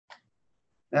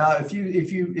Now, if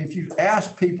you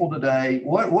ask people today,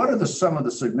 what are some of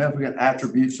the significant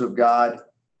attributes of God?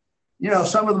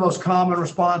 Some of the most common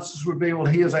responses would be, well,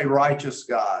 he is a righteous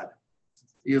God.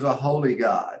 He is a holy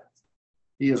God.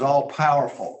 He is all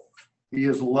powerful. He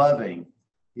is loving.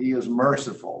 He is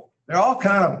merciful. They're all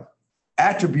kind of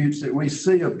attributes that we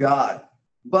see of God.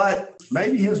 But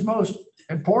maybe his most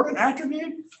important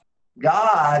attribute,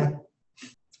 God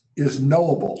is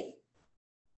knowable.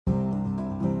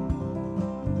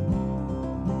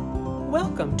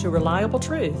 Welcome to Reliable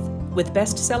Truth with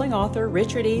best-selling author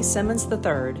Richard E. Simmons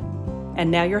III.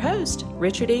 And now your host,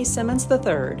 Richard E. Simmons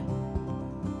III.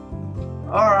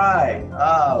 All right,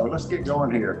 let's get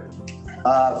going here.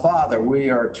 Father, we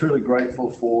are truly grateful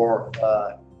for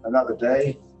another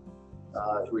day.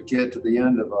 As we get to the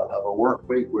end of a work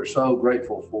week, we're so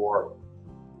grateful for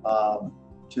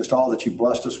just all that you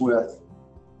blessed us with.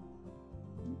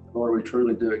 Lord, we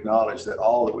truly do acknowledge that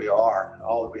all that we are,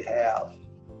 all that we have,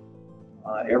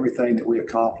 everything that we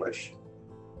accomplish,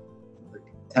 the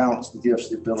talents, the gifts,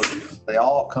 the abilities, they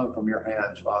all come from your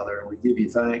hands, Father, and we give you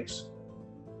thanks.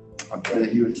 I pray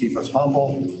that you would keep us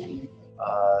humble,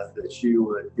 that you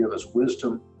would give us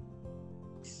wisdom,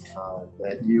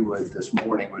 that you would this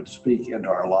morning would speak into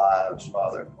our lives,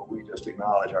 Father, for we just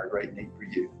acknowledge our great need for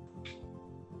you.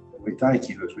 And we thank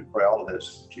you as we pray all of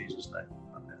this in Jesus' name.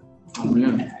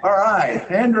 Amen. All right,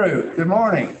 Andrew, good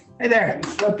morning. Hey there. You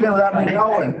slipped in without me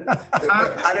knowing.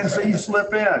 I didn't see you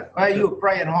slip in. Well, you were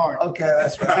praying hard. Okay,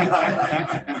 that's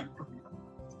right.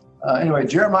 Anyway,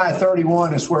 Jeremiah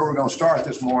 31 is where we're going to start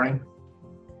this morning.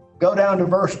 Go down to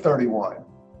verse 31.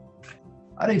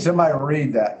 I need somebody to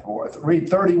read that for us. Read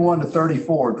 31 to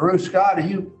 34. Drew, Scott, do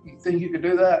you think you could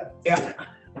do that? Yeah.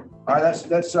 All right,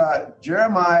 that's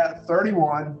Jeremiah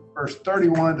 31, verse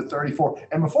 31 to 34.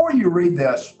 And before you read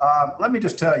this, let me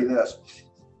just tell you this.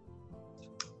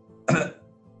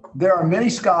 There are many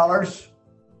scholars,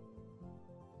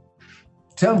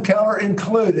 Tim Keller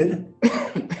included,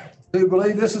 who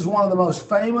believe this is one of the most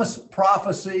famous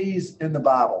prophecies in the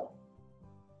Bible.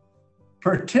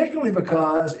 Particularly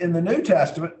because in the New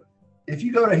Testament, if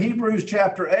you go to Hebrews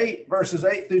chapter 8, verses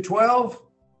 8 through 12,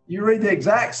 you read the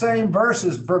exact same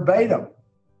verses verbatim.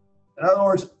 In other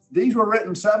words, these were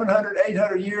written 700,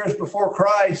 800 years before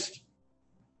Christ.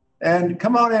 And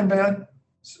come on in, Ben.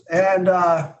 And we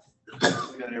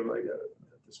got everybody got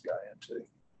this guy in too.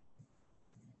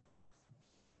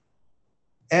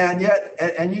 And yet,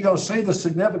 and you're going to see the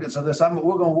significance of this.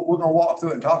 We're going to walk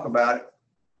through it and talk about it.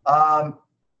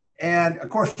 And of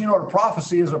course, you know what a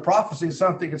prophecy is. A prophecy is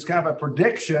something that's kind of a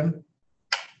prediction.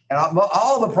 And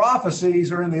all the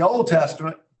prophecies are in the Old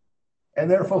Testament,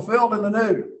 and they're fulfilled in the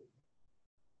New.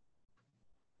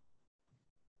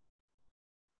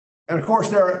 And of course,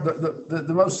 there are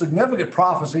the most significant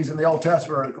prophecies in the Old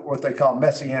Testament are what they call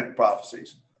messianic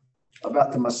prophecies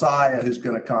about the Messiah who's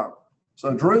going to come.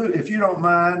 So, Drew, if you don't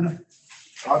mind,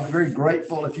 I'd be very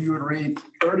grateful if you would read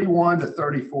 31 to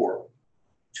 34.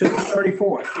 To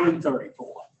 34, through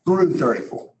 34. Through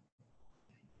 34.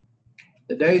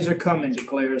 The days are coming,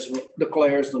 declares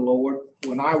the Lord,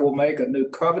 when I will make a new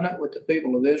covenant with the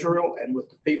people of Israel and with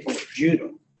the people of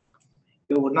Judah.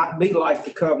 It will not be like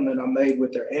the covenant I made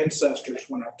with their ancestors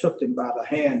when I took them by the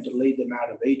hand to lead them out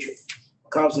of Egypt,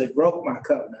 because they broke my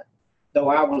covenant, though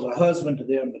I was a husband to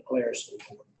them, declares the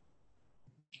Lord.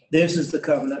 This is the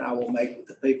covenant I will make with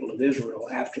the people of Israel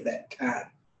after that time,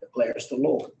 declares the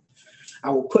Lord. I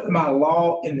will put my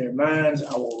law in their minds.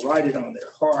 I will write it on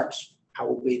their hearts. I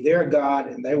will be their God,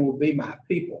 and they will be my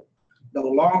people. No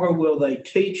longer will they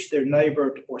teach their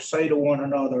neighbor or say to one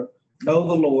another, know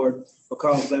the Lord,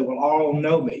 because they will all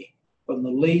know me, from the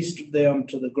least of them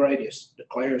to the greatest,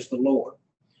 declares the Lord.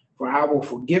 For I will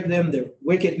forgive them their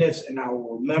wickedness, and I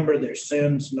will remember their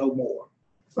sins no more.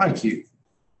 Thank you.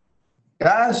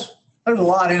 Guys, there's a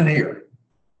lot in here.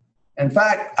 In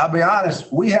fact, I'll be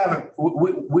honest, we've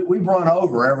run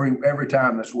over every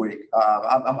time this week.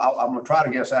 I'm going to try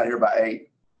to get us out here by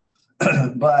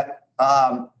 8. But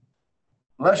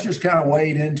let's just kind of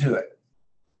wade into it.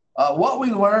 What we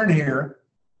learn here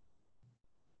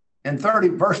in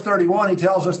verse 31, he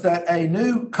tells us that a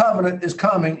new covenant is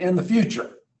coming in the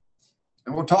future.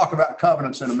 And we'll talk about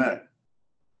covenants in a minute.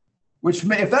 Which,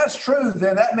 if that's true,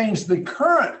 then that means the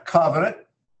current covenant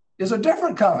is a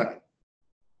different covenant,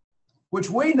 which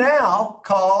we now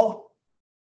call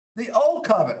the Old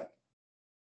Covenant.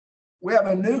 We have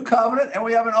a new covenant and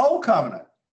we have an old covenant.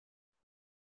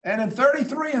 And in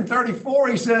 33 and 34,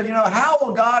 he said, how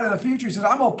will God in the future? He says,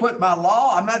 I'm going to put my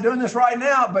law. I'm not doing this right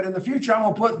now, but in the future, I'm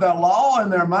going to put the law in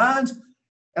their minds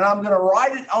and I'm going to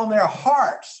write it on their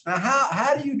hearts. Now,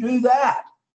 how do you do that?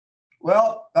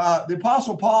 Well, the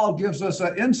Apostle Paul gives us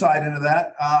an insight into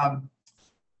that.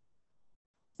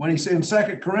 When he's in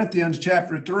 2 Corinthians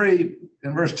chapter 3,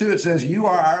 in verse 2, it says, "You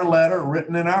are our letter,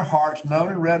 written in our hearts, known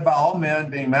and read by all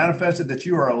men, being manifested that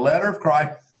you are a letter of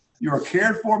Christ. You are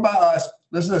cared for by us."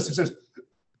 Listen to this. It says,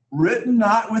 "Written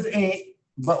not with ink,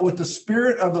 but with the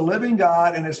Spirit of the living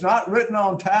God." And it's not written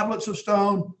on tablets of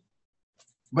stone,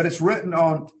 but it's written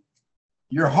on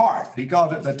your heart. He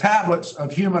calls it the tablets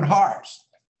of human hearts.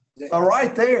 So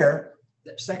right there,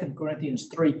 2 Corinthians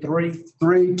 3:3.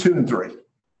 3, 2, and 3.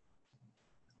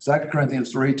 2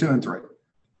 Corinthians 3, 2, and 3.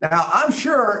 Now, I'm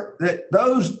sure that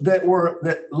those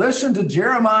that listened to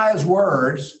Jeremiah's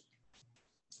words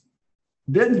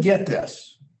didn't get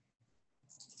this.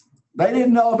 They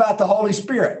didn't know about the Holy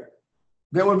Spirit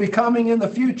that would be coming in the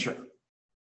future.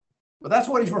 But that's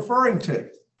what he's referring to.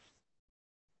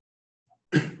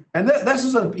 And this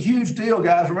is a huge deal,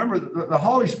 guys. Remember, the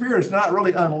Holy Spirit is not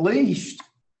really unleashed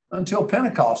until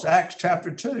Pentecost, Acts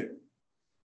chapter 2.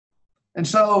 And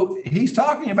so he's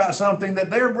talking about something that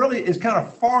they're really is kind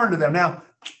of foreign to them. Now,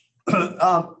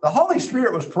 the Holy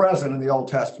Spirit was present in the Old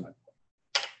Testament.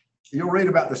 You'll read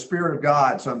about the Spirit of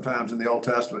God sometimes in the Old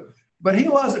Testament, but he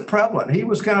wasn't prevalent. He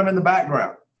was kind of in the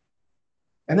background.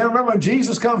 And then remember, when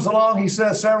Jesus comes along, he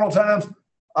says several times,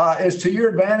 "It's to your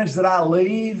advantage that I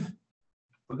leave,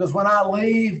 because when I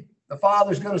leave, the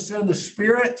Father's going to send the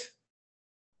Spirit."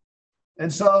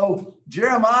 And so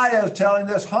Jeremiah is telling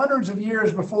this hundreds of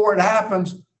years before it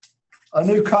happens, a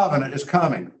new covenant is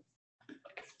coming.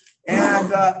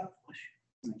 And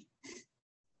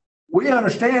we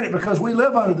understand it because we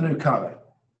live under the new covenant.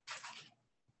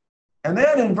 And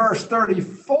then in verse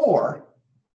 34,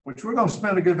 which we're going to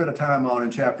spend a good bit of time on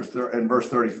in verse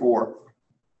 34,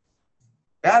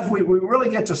 as we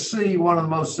really get to see one of the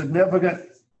most significant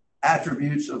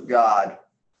attributes of God.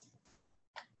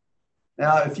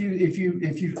 Now, if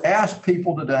you ask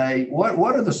people today, what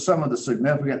are some of the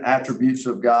significant attributes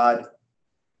of God?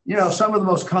 You know, some of the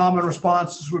most common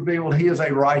responses would be, well, he is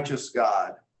a righteous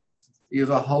God. He is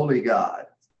a holy God.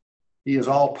 He is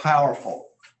all powerful.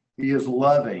 He is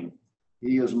loving.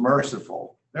 He is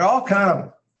merciful. They're all kind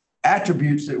of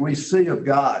attributes that we see of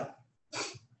God.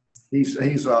 He's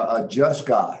a just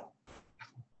God.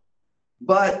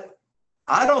 But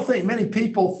I don't think many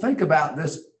people think about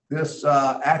this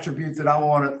attribute that I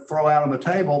want to throw out on the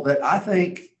table, that I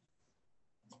think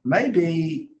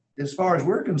maybe, as far as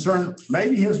we're concerned,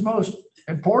 maybe his most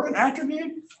important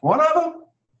attribute, one of them.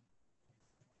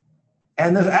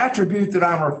 And this attribute that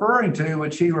I'm referring to,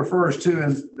 which he refers to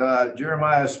in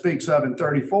Jeremiah speaks of in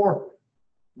 34,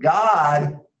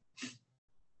 God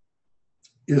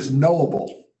is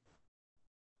knowable.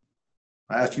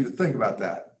 I ask you to think about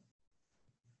that.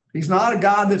 He's not a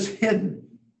God that's hidden.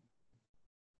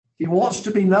 He wants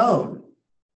to be known.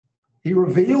 He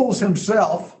reveals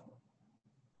himself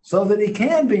so that he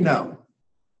can be known.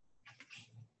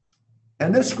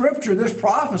 And this scripture, this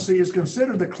prophecy, is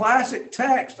considered the classic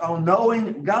text on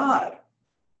knowing God.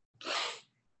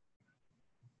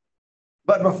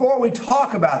 But before we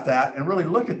talk about that and really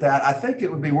look at that, I think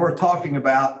it would be worth talking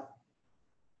about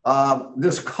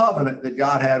this covenant that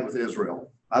God had with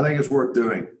Israel. I think it's worth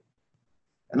doing.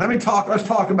 And let's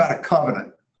talk about a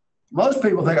covenant. Most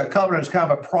people think a covenant is kind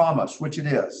of a promise, which it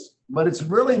is, but it's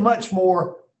really much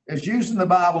more, as used in the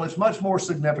Bible, it's much more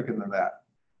significant than that.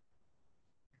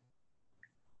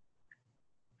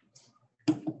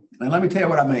 And let me tell you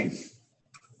what I mean.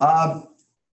 A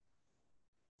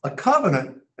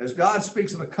covenant, as God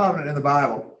speaks of a covenant in the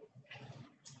Bible,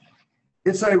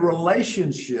 it's a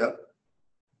relationship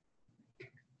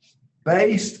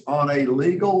based on a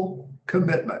legal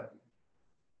commitment.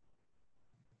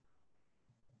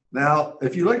 Now,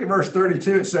 if you look at verse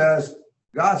 32, it says,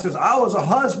 God says, "I was a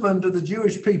husband to the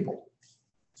Jewish people."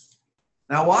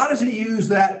 Now, why does he use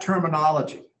that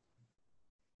terminology?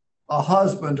 A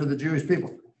husband to the Jewish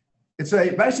people.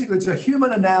 Basically, it's a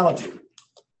human analogy,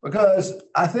 because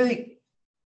I think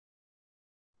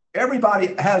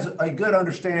everybody has a good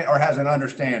understanding, or has an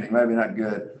understanding, maybe not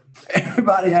good.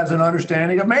 Everybody has an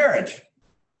understanding of marriage.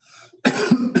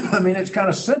 I mean, it's kind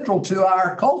of central to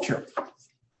our culture.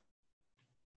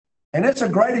 And it's a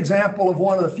great example of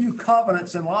one of the few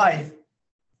covenants in life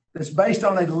that's based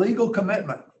on a legal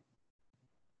commitment.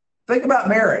 Think about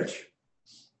marriage.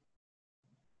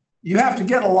 You have to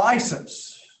get a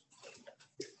license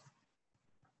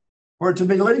for it to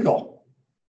be legal.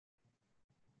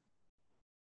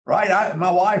 Right?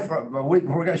 My wife, a week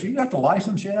before we got, "You got the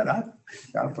license yet?" I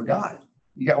kind of forgot.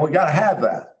 We got to have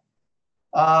that.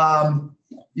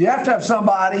 You have to have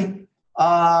somebody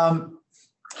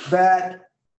that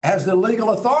has the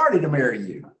legal authority to marry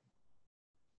you.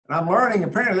 And I'm learning,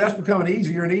 apparently that's becoming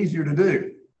easier and easier to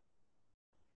do.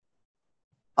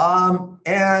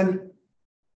 And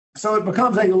so it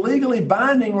becomes a legally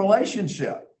binding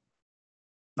relationship,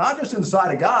 not just in the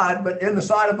sight of God, but in the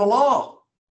sight of the law.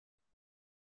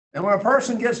 And when a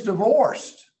person gets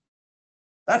divorced,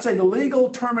 that's a legal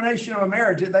termination of a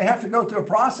marriage. They have to go through a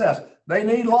process. They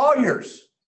need lawyers,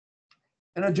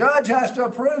 and a judge has to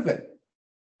approve it.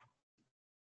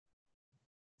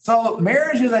 So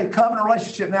marriage is a covenant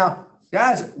relationship. Now,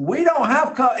 guys, we don't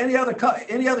have any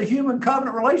other human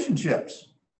covenant relationships.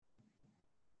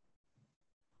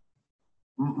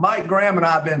 Mike Graham and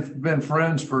I have been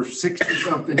friends for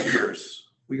 60-something years.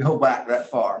 We go back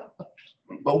that far.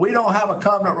 But we don't have a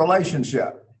covenant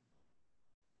relationship.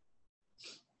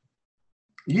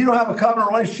 You don't have a covenant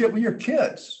relationship with your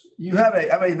kids. You have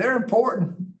they're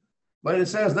important, but it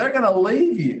says they're going to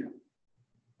leave you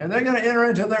and they're going to enter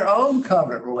into their own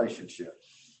covenant relationship.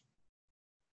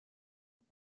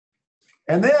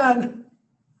 And then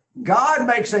God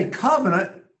makes a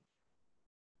covenant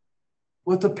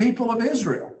with the people of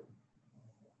Israel.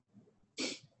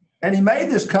 And he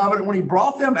made this covenant when he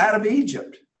brought them out of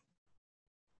Egypt.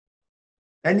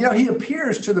 And he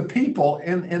appears to the people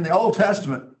in the Old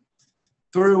Testament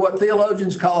through what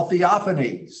theologians call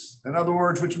theophanies. In other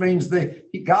words, which means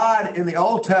God in the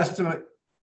Old Testament,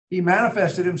 he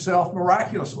manifested himself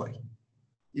miraculously.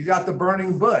 You got the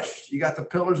burning bush, you got the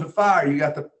pillars of fire, you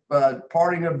got the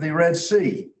parting of the Red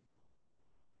Sea.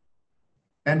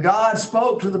 And God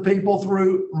spoke to the people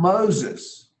through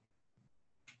Moses.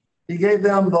 He gave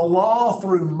them the law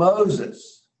through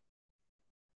Moses.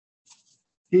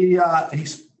 The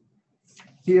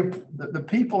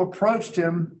people approached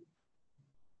him.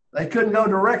 They couldn't go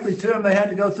directly to him. They had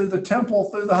to go through the temple,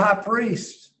 through the high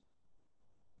priest.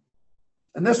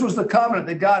 And this was the covenant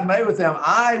that God made with them.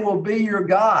 I will be your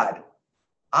God.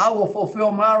 I will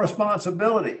fulfill my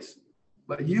responsibilities.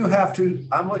 But you have to,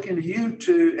 I'm looking to you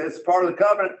to, as part of the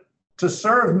covenant, to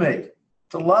serve me,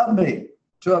 to love me,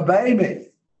 to obey me.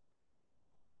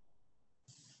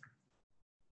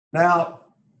 Now,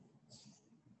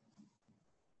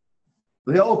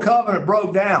 the old covenant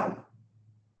broke down.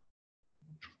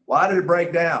 Why did it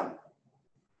break down?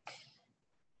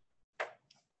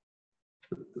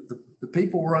 The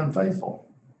people were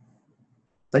unfaithful.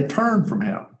 They turned from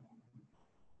him.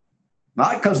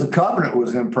 Not because the covenant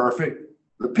was imperfect,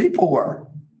 the people were.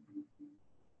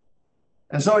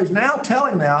 And so he's now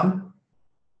telling them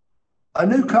a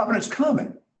new covenant's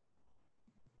coming.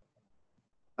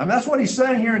 And that's what he's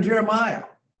saying here in Jeremiah.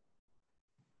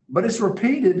 But it's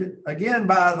repeated again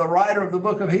by the writer of the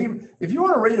book of Hebrews. If you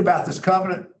want to read about this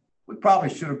covenant, we probably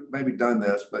should have maybe done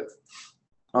this, but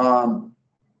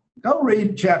go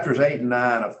read chapters 8 and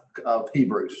 9 of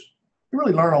Hebrews. You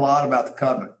really learn a lot about the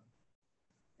covenant.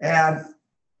 And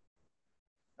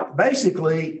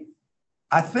basically,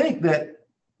 I think that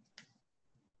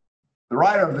the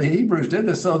writer of the Hebrews did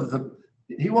this so that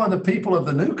he wanted the people of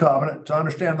the new covenant to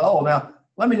understand the old. Now,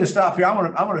 let me just stop here. I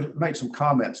want to make some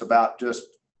comments about just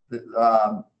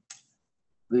the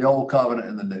old covenant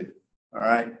and the new. All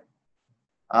right.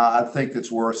 I think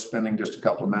it's worth spending just a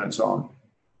couple of minutes on.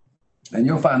 And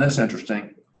you'll find this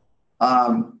interesting.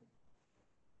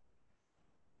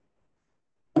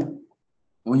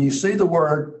 When you see the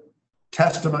word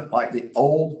testament, like the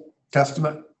Old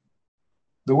Testament,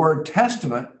 the word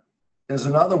testament is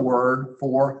another word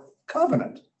for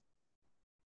covenant.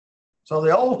 So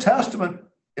the Old Testament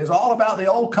is all about the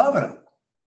Old Covenant.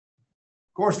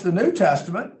 Of course, the New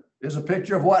Testament is a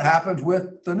picture of what happens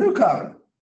with the New Covenant.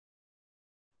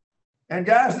 And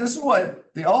guys, this is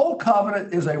what the Old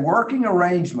Covenant is, a working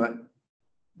arrangement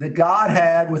that God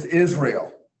had with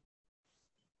Israel.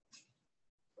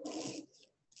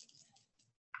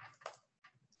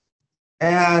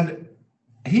 And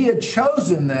he had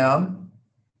chosen them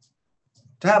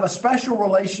to have a special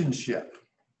relationship,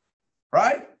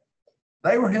 right?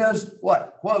 They were his,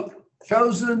 what, quote,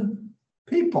 chosen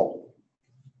people.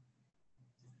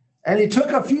 And he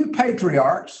took a few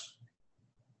patriarchs,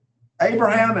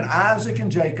 Abraham and Isaac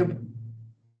and Jacob,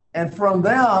 and from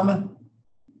them,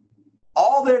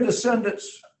 all their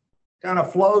descendants kind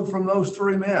of flowed from those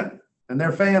three men and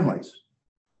their families.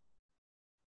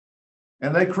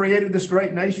 And they created this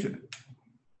great nation.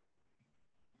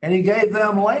 And he gave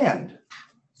them land,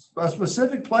 a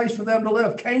specific place for them to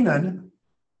live, Canaan,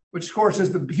 which of course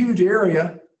is the huge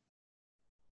area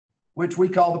which we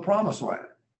call the Promised Land.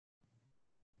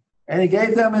 And he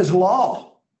gave them his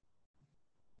law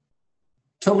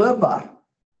to live by.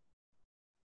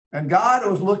 And God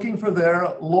was looking for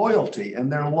their loyalty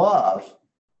and their love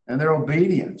and their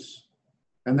obedience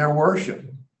and their worship.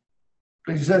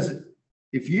 Because he says,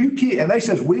 If you keep, and they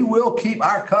says, we will keep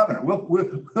our covenant.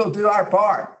 We'll do our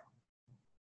part.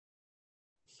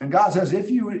 And God says, if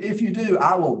you do,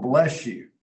 I will bless you.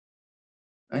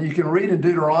 And you can read in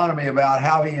Deuteronomy about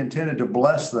how he intended to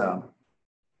bless them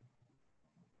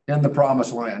in the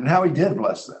promised land and how he did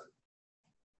bless them.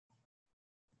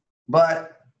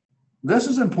 But this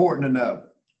is important to know.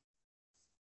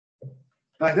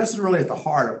 Like, this is really at the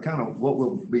heart of kind of what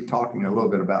we'll be talking a little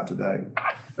bit about today.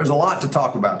 There's a lot to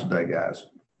talk about today, guys.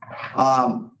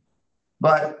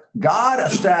 But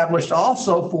God established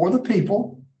also for the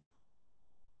people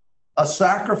a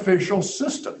sacrificial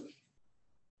system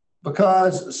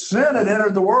because sin had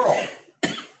entered the world.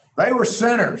 They were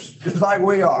sinners, just like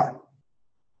we are.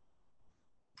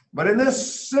 But in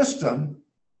this system,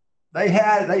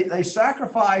 they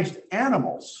sacrificed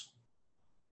animals.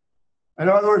 In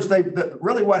other words,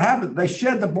 really what happened, they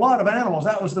shed the blood of animals.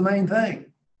 That was the main thing.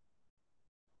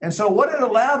 And so what it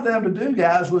allowed them to do,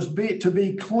 guys, was to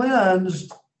be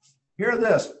cleansed, hear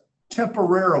this,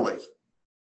 temporarily.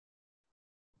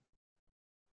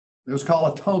 It was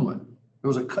called atonement.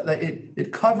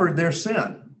 It covered their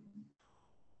sin.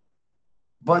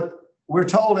 But we're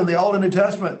told in the Old and New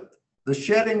Testament, the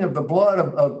shedding of the blood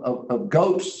of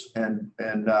goats and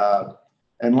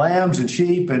lambs and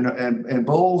sheep and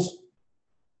bulls,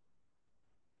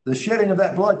 the shedding of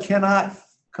that blood cannot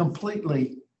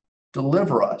completely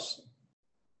deliver us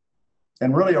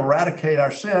and really eradicate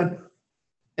our sin.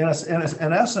 In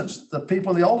essence, the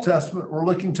people in the Old Testament were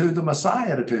looking to the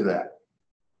Messiah to do that.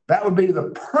 That would be the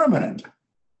permanent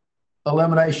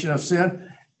elimination of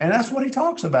sin. And that's what he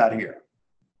talks about here.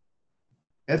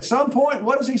 At some point,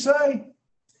 what does he say?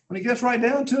 When he gets right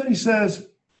down to it, he says,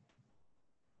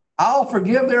 I'll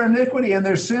forgive their iniquity and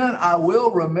their sin I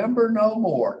will remember no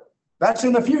more. That's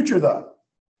in the future, though.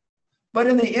 But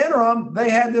in the interim, they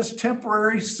had this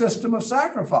temporary system of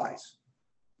sacrifice.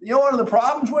 You know, one of the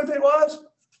problems with it was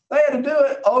they had to do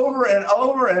it over and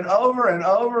over and over and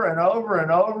over and over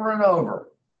and over and over.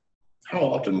 How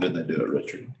often did they do it,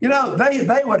 Richard? You know,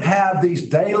 they would have these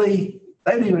daily,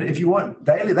 they'd even, if you want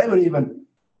daily, they would even,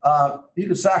 you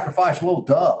could sacrifice a little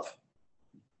dove.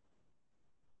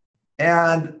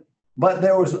 But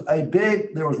there was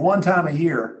one time a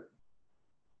year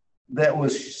that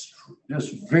was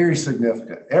just very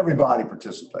significant. Everybody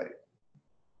participated.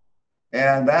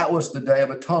 And that was the Day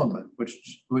of Atonement,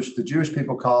 which the Jewish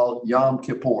people call Yom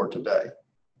Kippur today,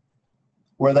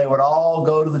 where they would all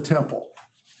go to the temple.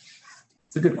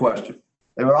 It's a good question.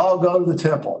 They would all go to the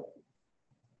temple.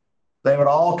 They would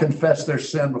all confess their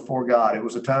sin before God. It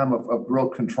was a time of real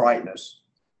contriteness.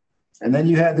 And then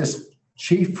you had this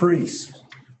chief priest.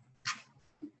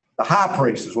 The high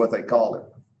priest is what they called it.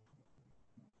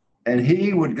 And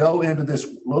he would go into this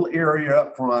little area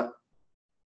up front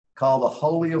called the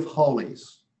Holy of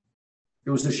Holies. It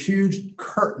was this huge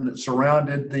curtain that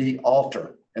surrounded the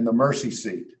altar and the mercy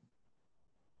seat.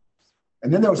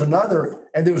 And then there was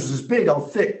this big,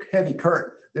 thick, heavy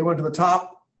curtain that went to the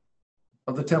top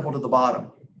of the temple to the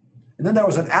bottom. And then there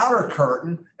was an outer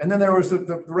curtain, and then there was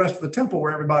the rest of the temple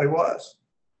where everybody was.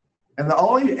 And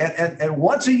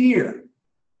once a year,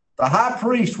 the high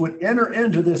priest would enter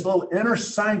into this little inner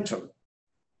sanctum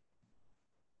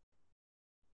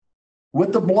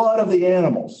with the blood of the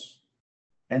animals,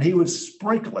 and he would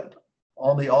sprinkle it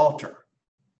on the altar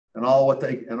and all what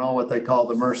they call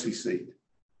the mercy seat.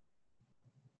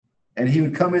 And he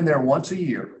would come in there once a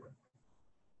year,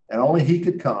 and only he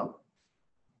could come.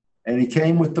 And he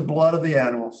came with the blood of the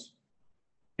animals,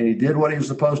 and he did what he was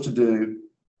supposed to do,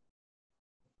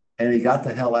 and he got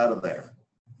the hell out of there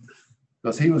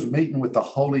because he was meeting with the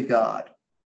holy God.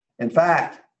 In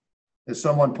fact, as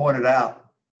someone pointed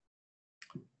out,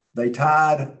 they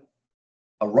tied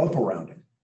a rope around him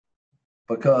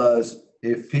because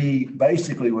if he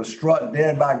basically was struck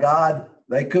dead by God,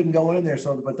 they couldn't go in there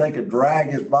but they could drag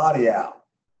his body out.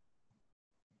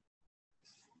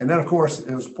 And then, of course,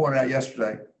 it was pointed out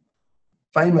yesterday,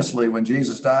 famously, when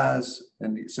Jesus dies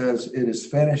and he says, it is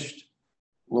finished,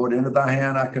 Lord, into thy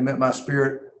hand I commit my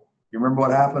spirit. You remember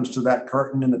what happens to that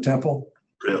curtain in the temple?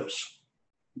 Rips.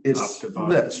 It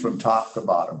splits from top to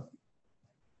bottom.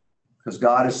 Because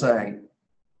God is saying,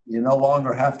 you no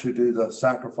longer have to do the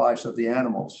sacrifice of the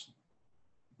animals.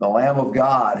 The Lamb of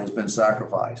God has been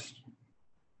sacrificed.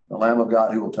 The Lamb of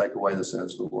God who will take away the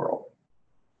sins of the world.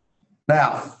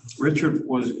 Now, Richard,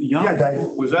 was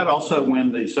that also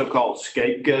when the so-called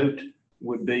scapegoat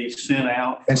would be sent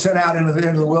out? And sent out into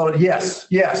the wilderness?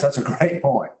 Yes, that's a great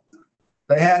point.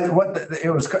 They had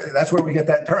that's where we get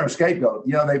that term, scapegoat.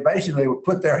 You know, they would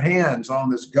put their hands on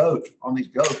these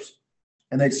goats,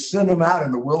 and they'd send them out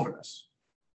in the wilderness,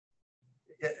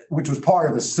 which was part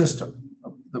of the system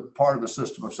the part of the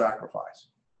system of sacrifice.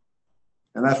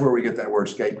 And that's where we get that word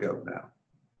scapegoat now.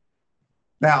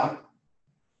 Now,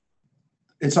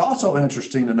 it's also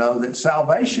interesting to know that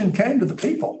salvation came to the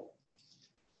people.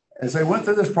 As they went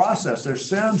through this process, their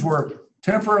sins were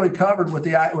temporarily covered with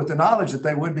the knowledge that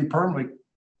they would be permanently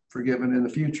forgiven in the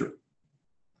future.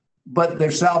 But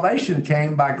their salvation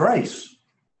came by grace.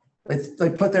 They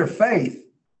put their faith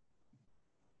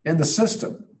in the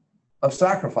system of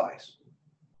sacrifice.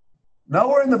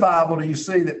 Nowhere in the Bible do you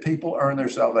see that people earn their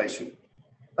salvation.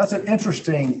 That's an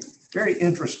interesting, very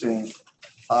interesting,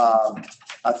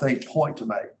 I think, point to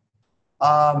make.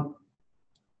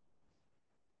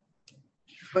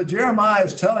 But Jeremiah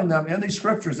is telling them in these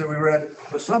scriptures that we read,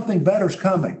 but something better is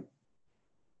coming.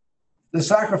 The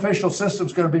sacrificial system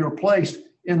is going to be replaced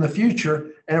in the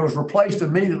future, and it was replaced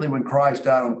immediately when Christ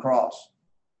died on the cross.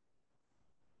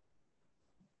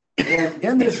 And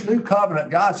in this new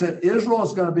covenant, God said Israel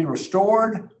is going to be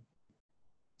restored.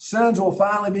 Sins will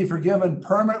finally be forgiven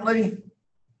permanently.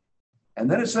 And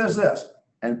then it says this,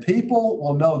 and people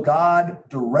will know God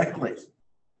directly.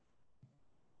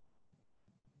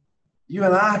 You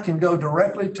and I can go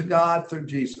directly to God through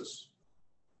Jesus.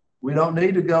 We don't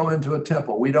need to go into a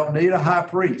temple. We don't need a high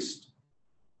priest.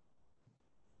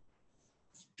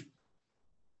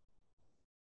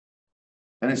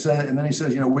 And then he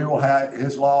says, we will have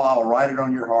his law. I'll write it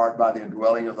on your heart by the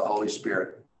indwelling of the Holy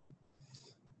Spirit.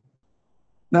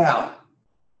 Now,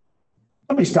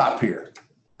 let me stop here.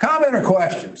 Comment or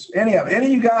questions? Any of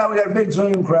you guys? We got a big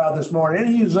Zoom crowd this morning.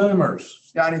 Any of you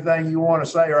Zoomers got anything you want to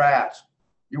say or ask?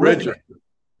 Richard.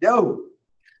 Yo.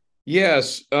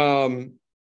 Yes.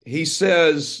 He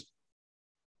says,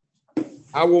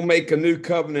 I will make a new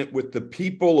covenant with the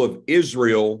people of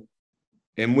Israel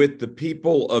and with the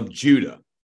people of Judah.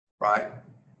 Right.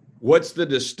 What's the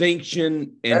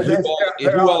distinction, and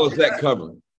who all is that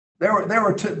covering? There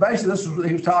were two. Basically, this is what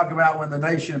he was talking about when the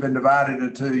nation had been divided into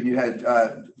two. You had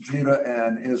Judah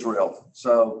and Israel.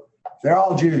 So they're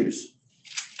all Jews.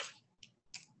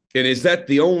 And is that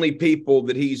the only people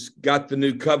that he's got the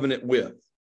new covenant with?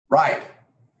 Right.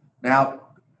 Now,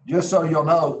 just so you'll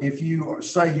know, if you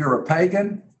say you're a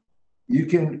pagan, you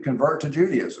can convert to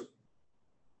Judaism.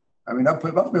 I mean, most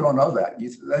people don't know that.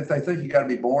 They think you got to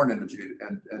be born into Jude,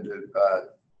 and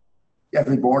you have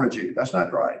to be born a Jew. That's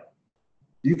not right.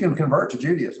 You can convert to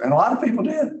Judaism, and a lot of people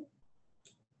did.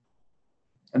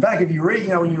 In fact, if you read,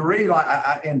 when you read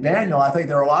like in Daniel, I think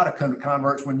there are a lot of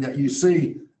converts when you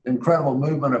see the incredible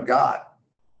movement of God.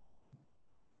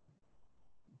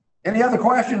 Any other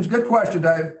questions? Good question,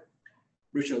 Dave.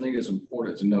 Richard, I think it's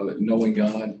important to know that knowing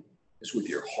God is with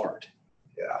your heart.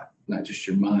 Yeah. Not just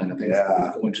your mind. I think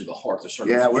it's going to the heart.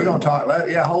 Yeah, we're going to talk.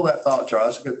 Hold that thought,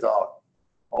 Charles. That's a good thought.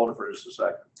 Hold it for just a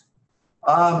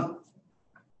second.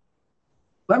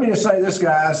 Let me just say this,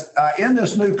 guys. In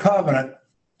this new covenant,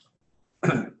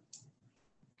 and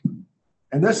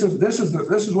this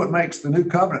is what makes the new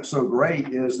covenant so great,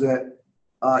 is that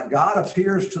God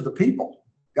appears to the people.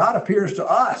 God appears to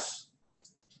us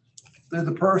through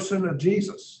the person of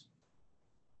Jesus.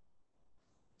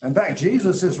 In fact,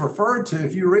 Jesus is referred to,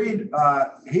 if you read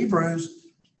Hebrews,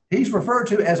 he's referred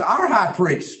to as our high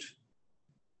priest,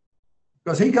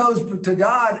 because he goes to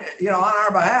God, on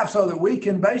our behalf so that we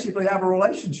can basically have a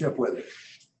relationship with him.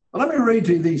 Well, let me read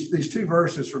to you these two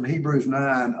verses from Hebrews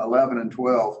 9, 11 and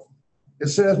 12. It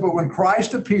says, but when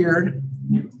Christ appeared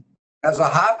as a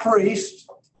high priest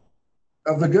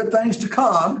of the good things to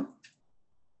come,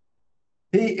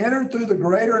 he entered through the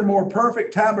greater and more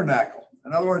perfect tabernacle.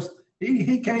 In other words,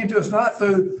 he came to us not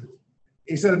through,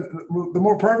 he said, the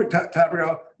more perfect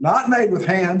tabernacle, not made with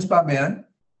hands by men.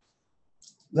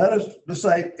 That is to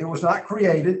say, it was not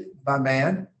created by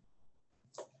man,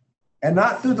 and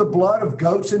not through the blood of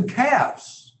goats and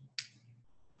calves,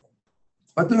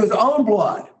 but through his own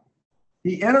blood.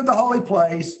 He entered the holy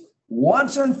place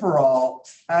once and for all,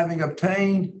 having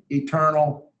obtained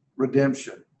eternal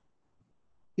redemption.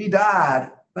 He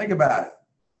died, think about it,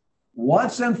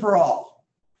 once and for all.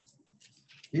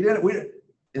 He didn't.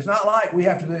 It's not like we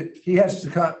have to do. He has to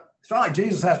come. It's not like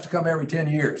Jesus has to come every 10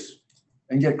 years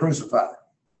and get crucified.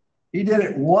 He did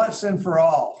it once and for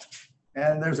all.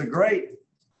 And there's a great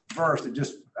verse that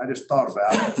I just thought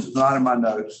about. It's not in my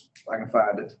notes. If I can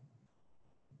find it.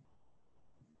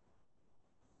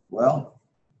 Well,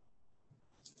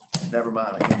 never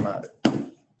mind. I can't find it.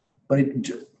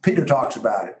 But Peter talks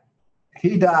about it.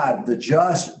 He died. The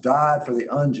just died for the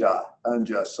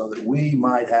unjust, so that we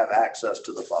might have access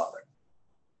to the Father.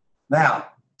 Now,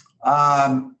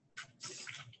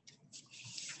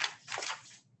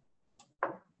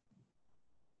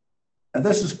 and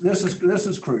this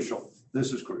is crucial.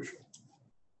 This is crucial.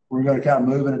 we're going to kind of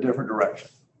move in a different direction.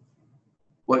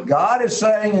 What God is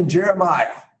saying in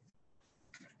Jeremiah,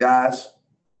 guys,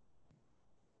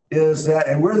 is that,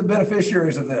 and we're the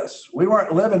beneficiaries of this. We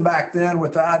weren't living back then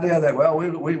with the idea that, well,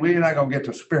 we're not going to get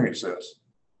to experience this.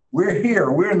 We're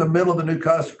here. We're in the middle of the new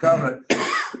covenant.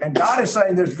 And God is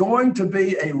saying there's going to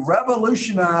be a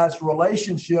revolutionized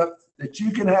relationship that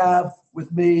you can have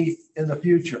with me in the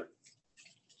future.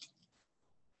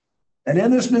 And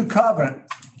in this new covenant,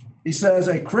 he says,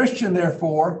 a Christian,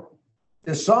 therefore,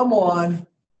 is someone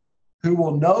who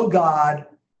will know God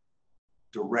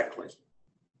directly.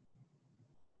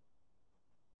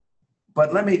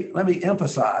 But let me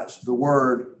emphasize the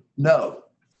word know.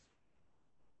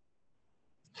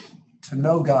 To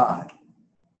know God.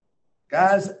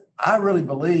 Guys, I really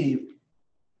believe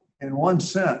in one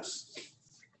sense,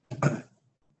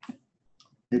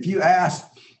 if you ask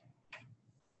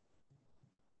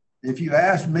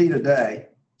me today,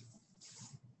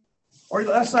 or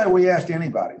let's say we asked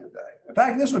anybody today. In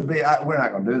fact, this would be, we're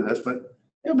not going to do this, but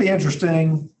it would be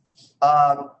interesting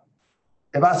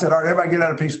if I said, all right, everybody get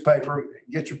out a piece of paper,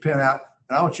 get your pen out,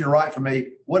 and I want you to write for me,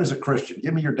 what is a Christian?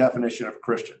 Give me your definition of a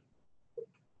Christian.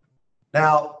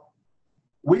 Now,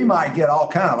 we might get all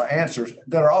kind of answers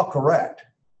that are all correct.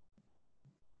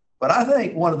 But I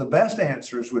think one of the best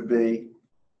answers would be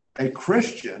a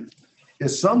Christian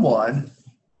is someone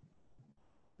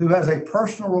who has a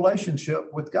personal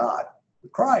relationship with God,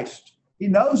 with Christ. He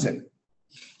knows him.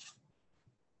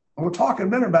 And we'll talk in a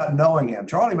minute about knowing him.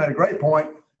 Charlie made a great point.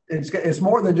 It's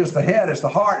more than just the head, it's the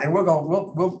heart. And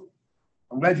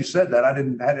I'm glad you said that. I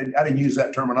didn't use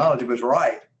that terminology, but it's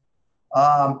right.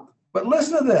 But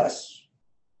listen to this.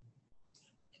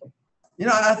 You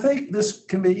know, I think this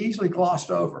can be easily glossed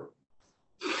over.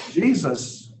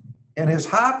 Jesus, in his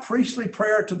high priestly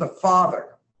prayer to the Father,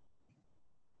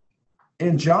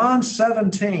 in John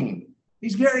 17,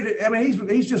 he's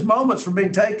just moments from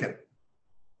being taken.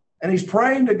 And he's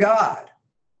praying to God.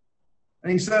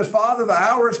 And he says, Father, the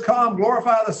hour has come,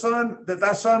 glorify the Son, that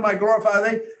thy Son might glorify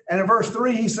thee. And in verse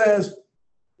 3, he says,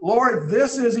 Lord,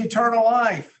 this is eternal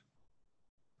life.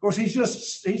 Of course, he's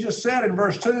just said in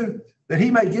verse 2 that he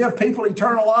may give people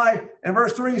eternal life. In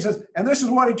verse 3, he says, and this is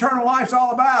what eternal life's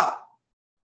all about,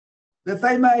 that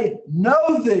they may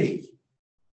know thee,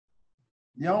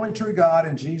 the only true God,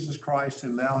 and Jesus Christ,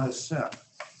 whom thou hast sent.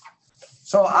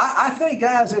 So I think,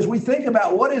 guys, as we think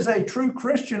about what is a true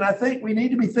Christian, I think we need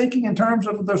to be thinking in terms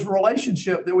of this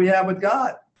relationship that we have with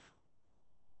God.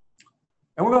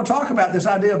 And we're going to talk about this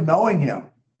idea of knowing him.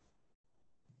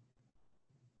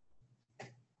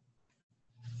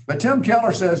 But Tim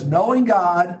Keller says, knowing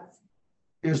God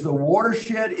is the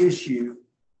watershed issue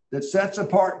that sets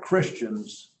apart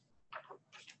Christians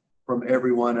from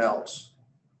everyone else.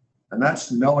 And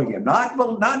that's knowing him, not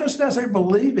just necessarily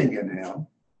believing in him,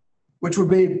 which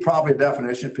would be probably a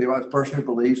definition of people, a person who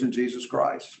believes in Jesus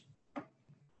Christ.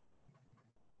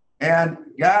 And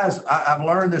guys, I've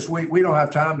learned this week, we don't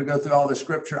have time to go through all this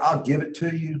scripture. I'll give it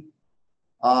to you.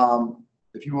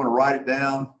 If you want to write it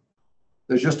down,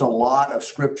 there's just a lot of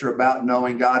scripture about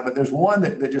knowing God, but there's one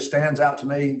that just stands out to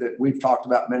me that we've talked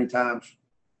about many times.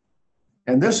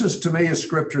 And this is, to me, a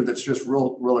scripture that's just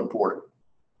real important.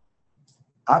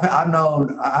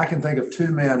 I can think of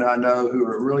two men I know who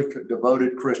are really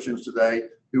devoted Christians today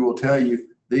who will tell you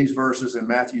these verses in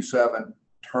Matthew 7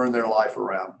 turn their life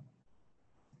around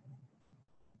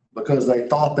because they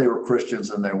thought they were Christians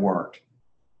and they weren't.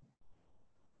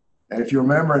 And if you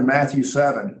remember in Matthew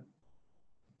 7,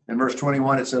 in verse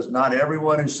 21, it says, not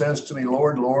everyone who says to me,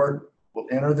 Lord, Lord, will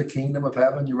enter the kingdom of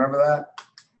heaven. You remember that?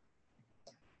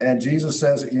 And Jesus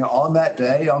says, on that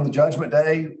day, on the judgment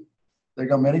day, there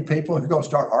go many people who are going to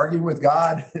start arguing with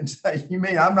God and say, you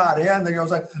mean I'm not in? They're going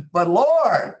to say, but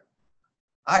Lord,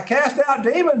 I cast out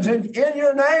demons in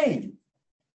your name.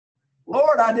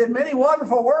 Lord, I did many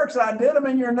wonderful works. I did them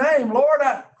in your name. Lord,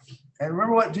 and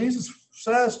remember what Jesus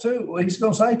says too? What he's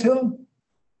going to say to them?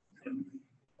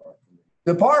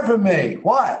 Depart from me.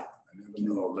 What?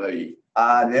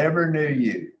 I never knew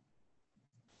you.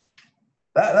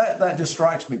 That just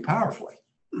strikes me powerfully.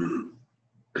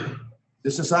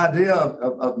 It's this idea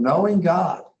of knowing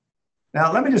God.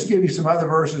 Now, let me just give you some other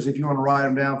verses if you want to write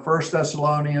them down. 1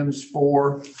 Thessalonians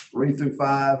 4, 3 through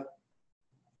 5.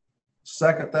 2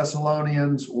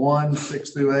 Thessalonians 1, 6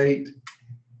 through 8.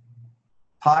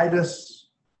 Titus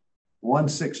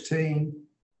 1:16.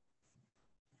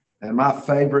 And my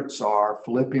favorites are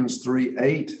Philippians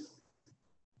 3:8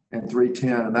 and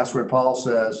 3:10. And that's where Paul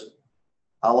says,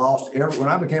 when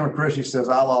I became a Christian, he says,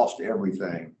 I lost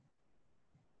everything.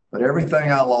 But everything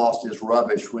I lost is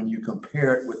rubbish when you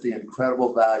compare it with the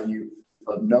incredible value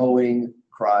of knowing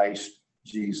Christ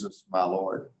Jesus, my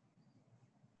Lord.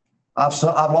 I've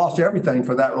lost everything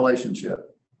for that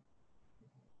relationship.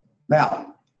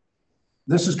 Now,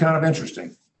 this is kind of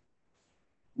interesting.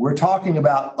 We're talking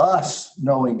about us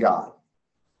knowing God.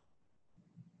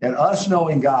 And us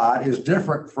knowing God is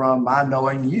different from my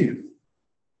knowing you.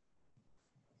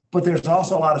 But there's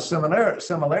also a lot of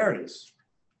similarities.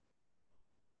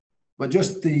 But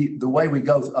just the way we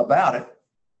go about it,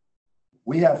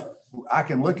 I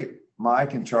can look at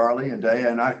Mike and Charlie and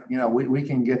Daya, and we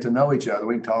can get to know each other.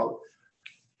 We can talk.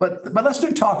 But let's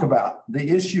talk about the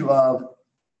issue of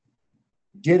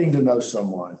getting to know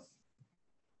someone.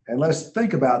 And let's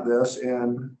think about this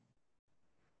in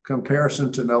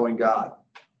comparison to knowing God.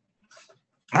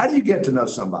 How do you get to know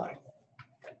somebody?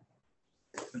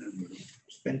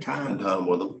 Spend time.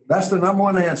 With them. That's the number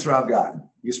one answer I've gotten.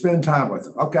 You spend time with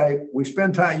them. Okay, you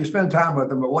spend time with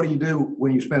them, but what do you do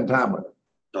when you spend time with them?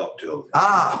 Talk to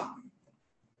them.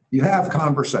 You have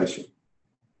conversation.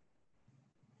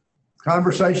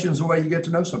 Conversation is the way you get to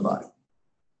know somebody.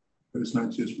 But it's not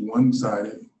just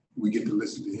one-sided. We get to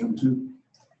listen to him too.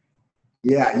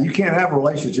 Yeah, you can't have a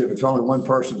relationship if only one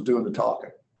person's doing the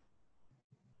talking.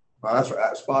 Well, that's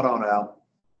right. Spot on, Al.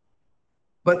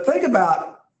 But think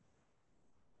about,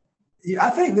 I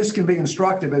think this can be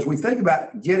instructive as we think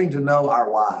about getting to know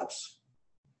our wives.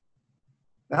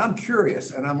 Now, I'm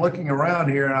curious, and I'm looking around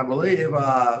here, and I believe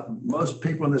most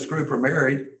people in this group are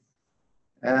married.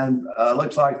 And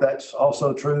looks like that's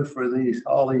also true for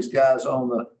all these guys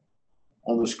on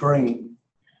the screen.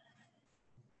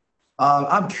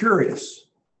 I'm curious.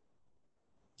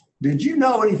 Did you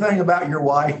know anything about your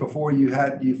wife before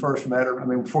you first met her? I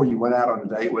mean, before you went out on a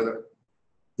date with her?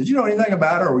 Did you know anything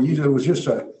about her, or it was just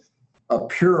a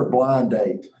pure blind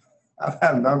date? I've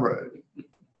had a number of it.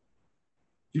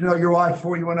 Did you know your wife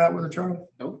before you went out with her, Charlie?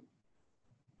 Nope.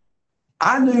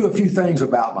 I knew a few things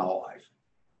about my wife,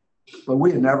 but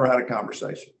we had never had a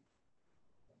conversation.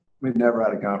 We'd never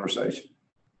had a conversation.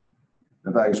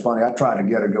 In fact, it's funny. I tried to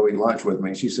get her to go eat lunch with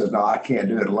me. She says, "No, I can't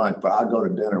do it at lunch, but I'll go to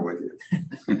dinner with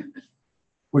you,"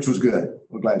 which was good.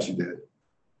 We're glad she did.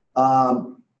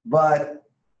 But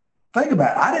think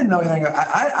about it. I didn't know anything.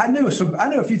 I knew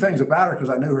a few things about her because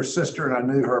I knew her sister and I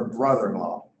knew her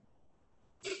brother-in-law,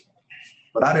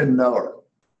 but I didn't know her.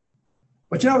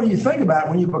 But when you think about it,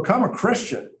 when you become a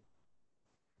Christian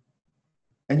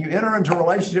and you enter into a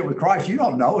relationship with Christ, you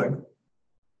don't know him.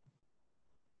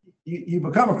 You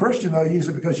become a Christian, though,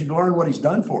 usually because you learn what he's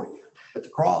done for you at the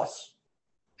cross.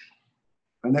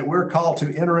 And that we're called to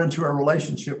enter into a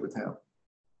relationship with him.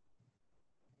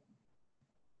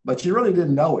 But you really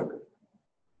didn't know him.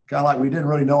 Kind of like we didn't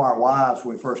really know our wives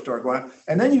when we first started going out.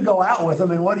 And then you go out with them,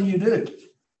 and what do?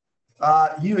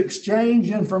 You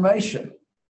exchange information.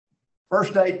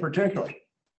 First date particularly.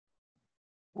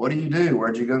 What do?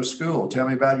 Where'd you go to school? Tell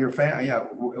me about your family.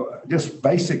 Just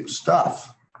basic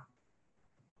stuff.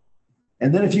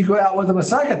 And then if you go out with them a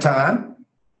second time,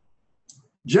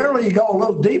 generally you go a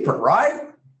little deeper,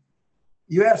 right?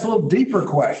 You ask a little deeper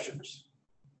questions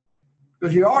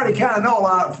because you already kind of know a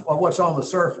lot of what's on the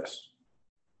surface.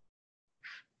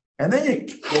 And then you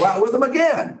go out with them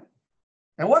again.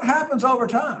 And what happens over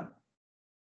time?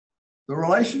 The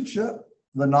relationship,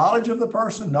 the knowledge of the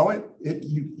person,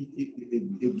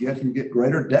 you get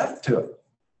greater depth to it.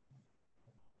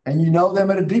 And you know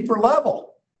them at a deeper level.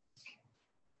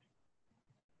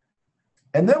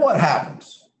 And then what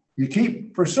happens? You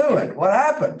keep pursuing. What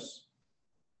happens?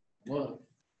 Well,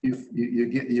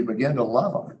 you begin to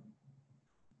love them.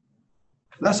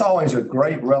 That's always a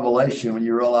great revelation when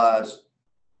you realize,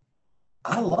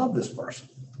 I love this person.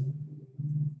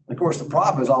 Of course, the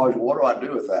problem is always, what do I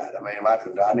do with that? I mean,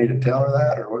 do I need to tell her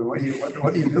that, or what do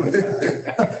you do with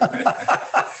that?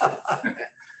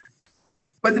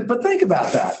 But think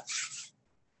about that.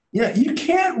 You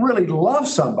can't really love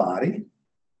somebody.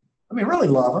 I mean, really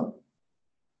love them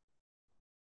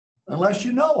unless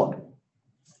you know them.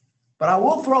 But I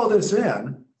will throw this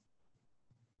in.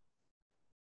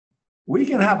 We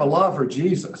can have a love for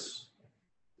Jesus,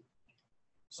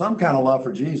 some kind of love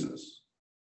for Jesus,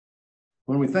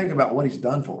 when we think about what he's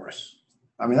done for us.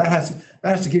 I mean, that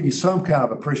has to give you some kind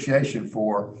of appreciation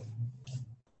for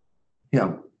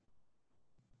him.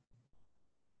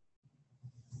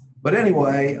 But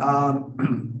anyway,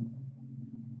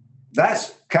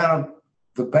 that's kind of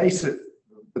the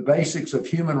basics of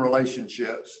human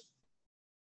relationships.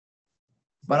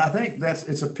 But I think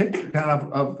it's a picture kind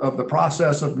of the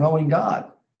process of knowing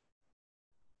God.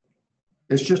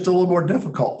 It's just a little more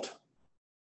difficult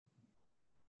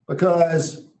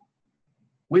because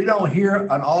we don't hear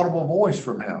an audible voice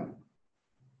from him.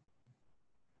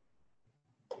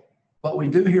 But we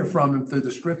do hear from him through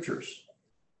the scriptures.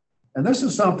 And this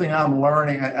is something I'm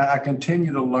learning. I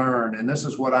continue to learn, and this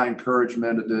is what I encourage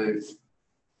men to do,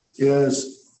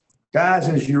 is, guys,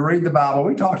 as you read the Bible,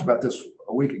 we talked about this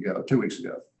a week ago, 2 weeks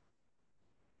ago.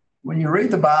 When you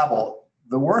read the Bible,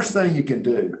 the worst thing you can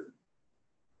do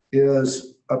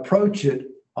is approach it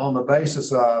on the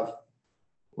basis of,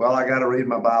 well, I got to read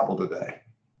my Bible today.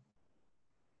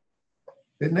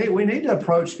 We need to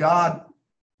approach God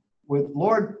with,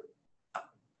 Lord,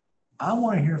 I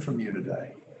want to hear from you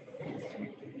today.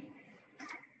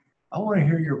 I want to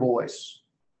hear your voice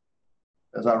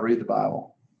as I read the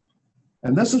Bible.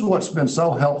 And this is what's been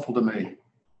so helpful to me,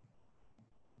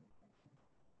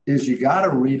 is you got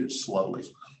to read it slowly.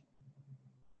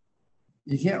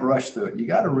 You can't rush through it. You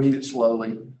got to read it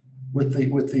slowly with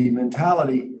the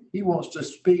mentality he wants to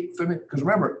speak through me. Because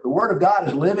remember, the Word of God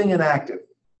is living and active.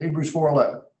 Hebrews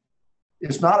 4:11.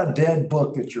 It's not a dead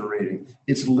book that you're reading.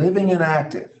 It's living and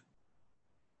active.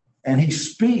 And he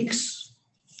speaks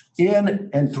in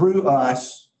and through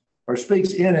us, or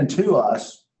speaks in and to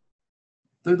us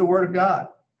through the Word of God.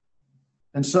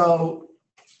 And so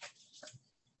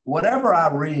whatever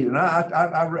I read, and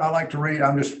I like to read,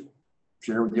 I'm just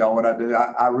share with y'all what I do.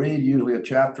 I read usually a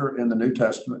chapter in the New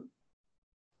Testament.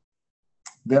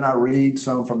 Then I read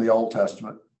some from the Old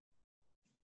Testament.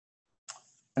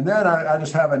 And then I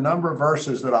just have a number of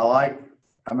verses that I like.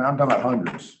 I mean, I'm talking about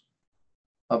hundreds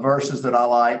of verses that I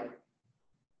like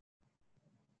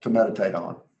to meditate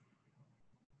on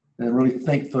and really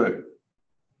think through.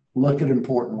 Look at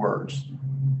important words.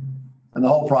 And the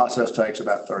whole process takes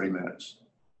about 30 minutes.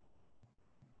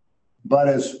 But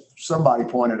as somebody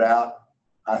pointed out,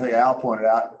 I think Al pointed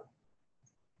out,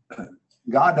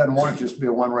 God doesn't want it just to be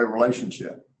a one-way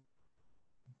relationship.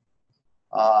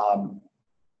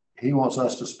 He wants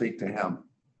us to speak to him.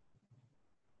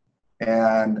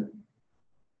 And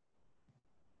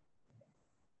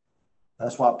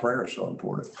that's why prayer is so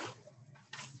important.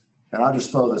 And I'll just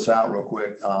throw this out real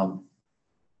quick.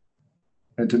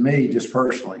 And to me, just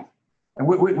personally, and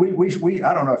we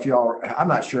I don't know if y'all, I'm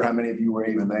not sure how many of you were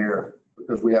even there,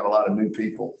 because we have a lot of new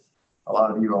people, a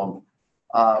lot of you on.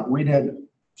 We did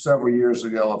several years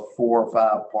ago a 4 or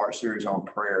 5 part series on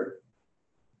prayer.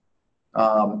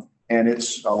 And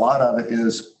it's, a lot of it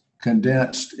is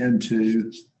condensed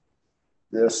into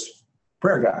this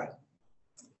prayer guide.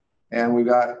 And we've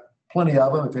got plenty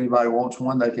of them. If anybody wants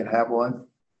one, they can have one.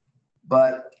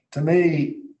 But to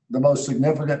me, the most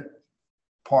significant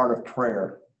part of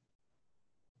prayer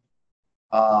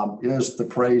is the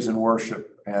praise and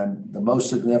worship, and the most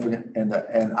significant, and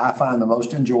I find the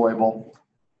most enjoyable,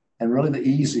 and really the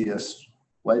easiest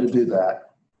way to do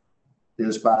that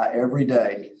is by every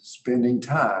day spending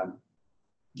time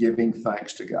giving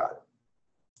thanks to God.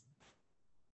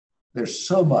 There's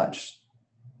so much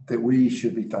that we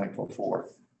should be thankful for,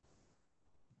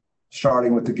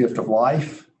 starting with the gift of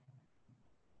life,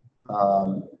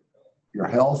 your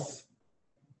health,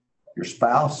 your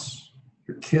spouse,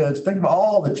 your kids. Think of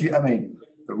all that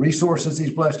the resources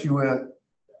he's blessed you with.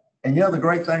 And the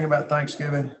great thing about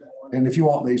Thanksgiving, and if you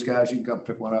want these guys, you can come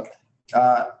pick one up.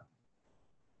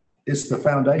 It's the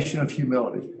foundation of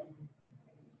humility.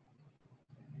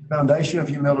 Foundation of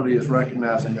humility is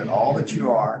recognizing that all that you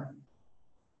are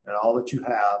and all that you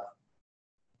have,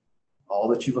 all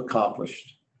that you've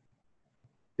accomplished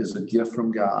is a gift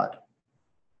from God.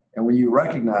 And when you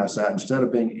recognize that, instead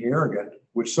of being arrogant,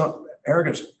 which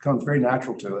arrogance comes very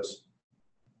natural to us,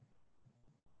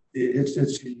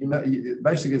 basically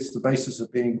it's the basis of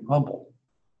being humble.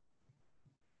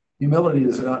 Humility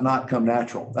does not come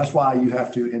natural. That's why you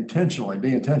have to be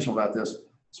intentional about this.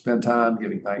 Spend time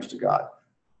giving thanks to God.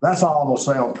 That's all I'm gonna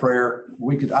say on prayer.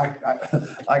 We could, like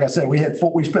I said,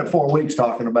 we spent 4 weeks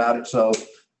talking about it. So,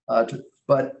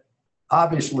 but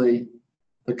obviously,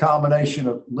 the combination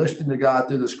of listening to God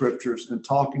through the scriptures and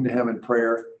talking to him in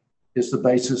prayer is the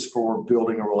basis for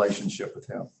building a relationship with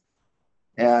him.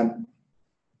 And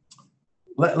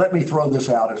let me throw this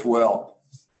out as well.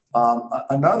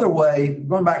 Another way,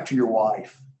 going back to your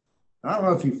wife, and I don't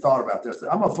know if you've thought about this,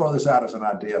 I'm going to throw this out as an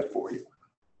idea for you.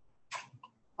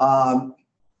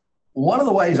 One of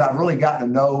the ways I've really gotten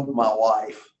to know my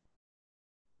wife,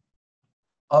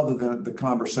 other than the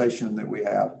conversation that we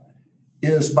have,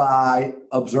 is by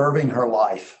observing her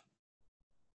life,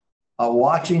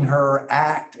 watching her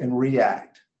act and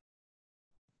react,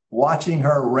 watching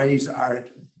her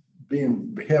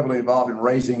being heavily involved in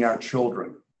raising our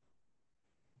children,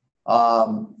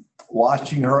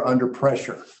 watching her under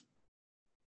pressure.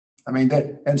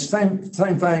 And same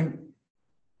thing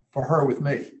for her with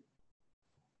me.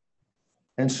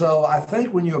 And so I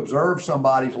think when you observe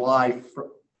somebody's life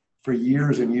for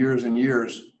years and years and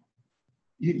years,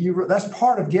 that's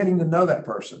part of getting to know that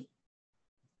person.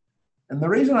 And the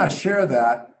reason I share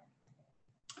that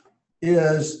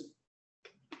is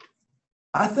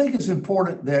I think it's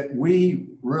important that we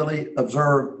really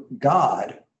observe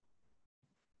God,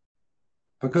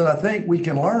 because I think we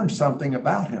can learn something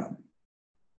about him.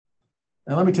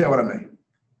 And let me tell you what I mean.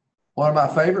 One of my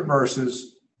favorite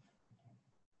verses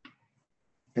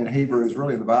in Hebrews,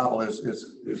 really in the Bible, is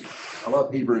I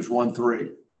love Hebrews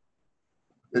 1:3.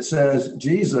 It says,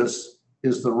 Jesus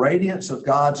is the radiance of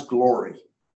God's glory.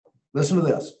 Listen to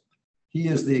this. He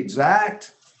is the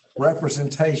exact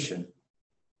representation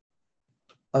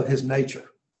of his nature.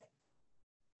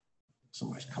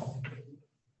 Somebody's calling.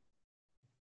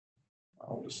 My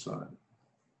oldest son.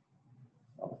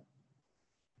 Oh.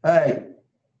 Hey,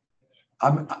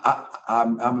 I'm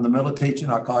in the middle of teaching.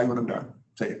 I'll call you when I'm done.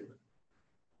 See you.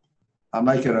 I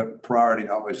make it a priority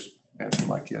to always answer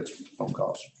my kids' phone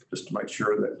calls just to make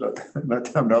sure that let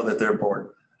them know that they're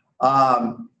important.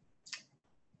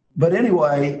 But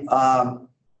anyway,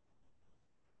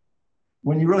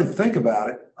 when you really think about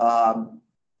it,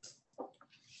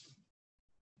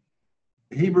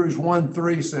 Hebrews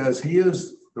 1:3 says, he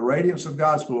is the radiance of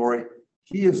God's glory.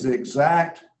 He is the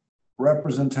exact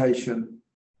representation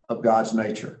of God's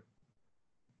nature.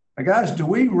 Now, guys, do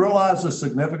we realize the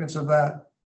significance of that?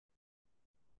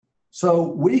 So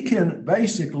we can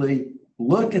basically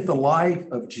look at the life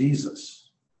of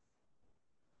Jesus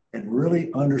and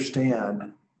really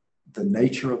understand the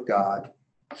nature of God.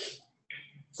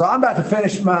 So I'm about to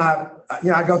finish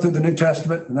I go through the New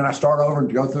Testament and then I start over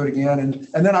and go through it again.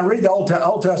 And then I read the Old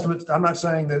Testament. I'm not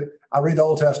saying that I read the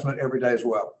Old Testament every day as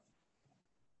well.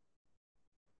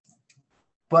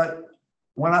 But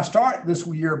when I start this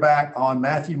year back on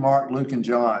Matthew, Mark, Luke, and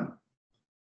John,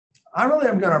 I really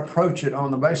am going to approach it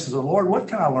on the basis of, Lord, what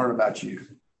can I learn about you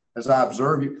as I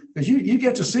observe you? Because you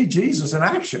get to see Jesus in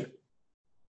action.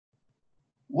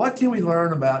 What can we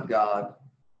learn about God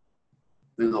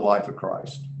through the life of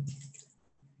Christ?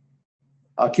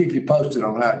 I'll keep you posted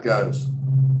on how it goes.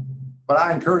 But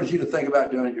I encourage you to think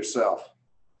about doing it yourself.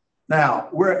 Now,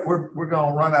 we're going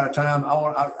to run out of time.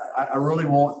 I really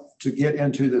want to get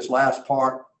into this last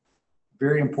part.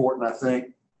 Very important, I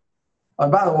think.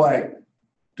 By the way,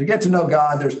 to get to know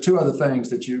God, there's two other things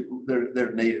that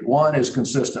are needed. One is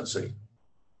consistency.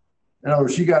 In other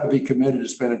words, you got to be committed to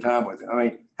spending time with Him. I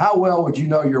mean, how well would you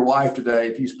know your wife today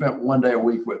if you spent one day a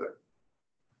week with her?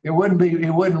 It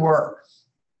wouldn't work.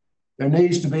 There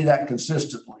needs to be that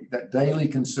consistently, that daily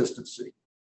consistency.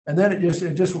 And then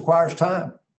it just requires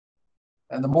time.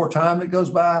 And the more time that goes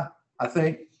by, I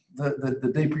think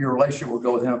the deeper your relationship will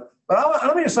go with Him. But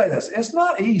let me just say this: it's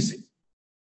not easy.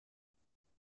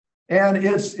 And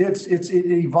it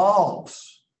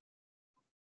evolves,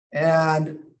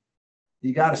 and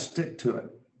you got to stick to it.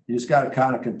 You just got to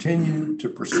kind of continue to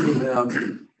pursue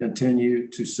Him, continue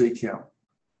to seek Him.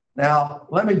 Now,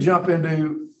 let me jump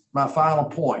into my final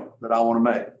point that I want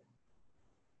to make.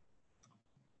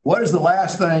 What is the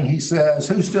last thing He says?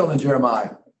 Who's still in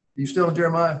Jeremiah? Are you still in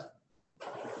Jeremiah?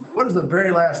 What is the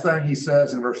very last thing He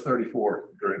says in verse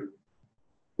 34, Drew?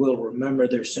 Will remember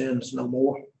their sins no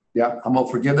more. Yeah, I'm going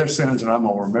to forgive their sins and I'm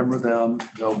going to remember them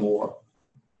no more.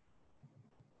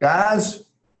 Guys,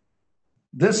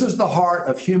 this is the heart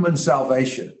of human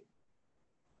salvation.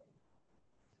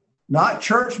 Not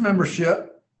church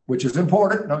membership, which is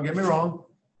important, don't get me wrong.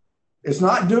 It's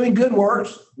not doing good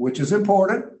works, which is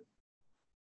important.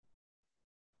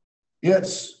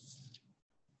 It's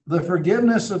the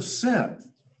forgiveness of sin.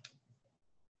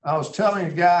 I was telling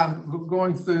a guy, I'm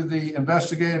going through the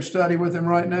investigative study with him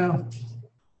right now.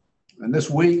 And this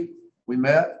week we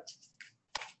met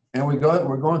and we're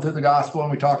going through the gospel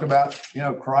and we talk about,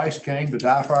 Christ came to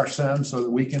die for our sins so that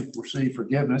we can receive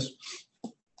forgiveness.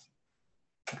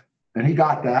 And he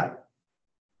got that.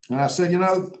 And I said,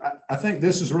 I think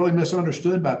this is really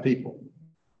misunderstood by people.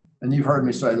 And you've heard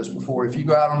me say this before. If you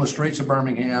go out on the streets of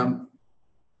Birmingham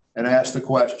and ask the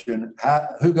question,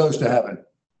 who goes to heaven?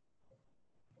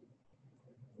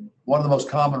 One of the most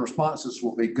common responses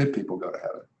will be good people go to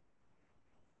heaven.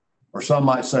 Or some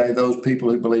might say those people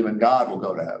who believe in God will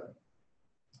go to heaven.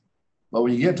 But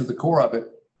when you get to the core of it,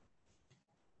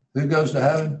 who goes to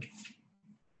heaven?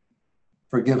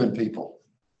 Forgiven people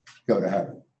go to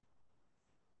heaven.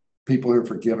 People who are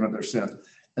forgiven of their sins.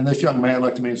 And this young man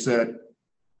looked at me and said,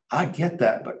 I get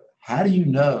that, but how do you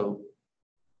know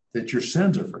that your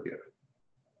sins are forgiven?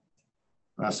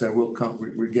 And I said, we're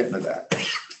getting to that.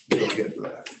 We'll get to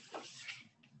that.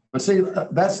 But see,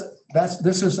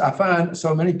 I find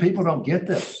so many people don't get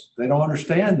this. They don't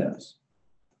understand this.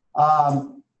 But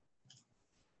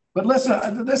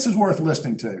listen, this is worth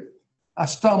listening to. I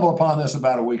stumbled upon this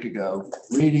about a week ago,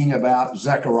 reading about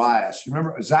Zacharias. You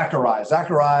remember Zacharias?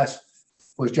 Zacharias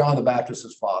was John the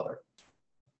Baptist's father.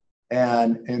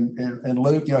 And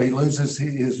Luke, he loses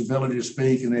his ability to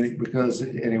speak, and then he goes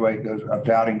of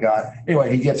doubting God.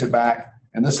 Anyway, he gets it back,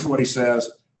 and this is what he says.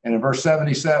 And in verse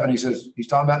 77, he says, he's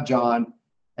talking about John,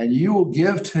 and you will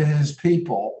give to his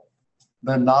people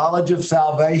the knowledge of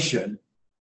salvation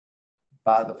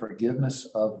by the forgiveness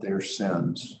of their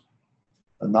sins.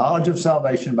 The knowledge of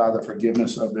salvation by the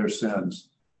forgiveness of their sins.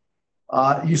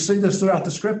 You see this throughout the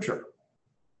scripture.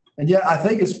 And yet I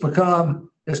think it's kind of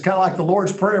like the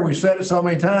Lord's Prayer. We've said it so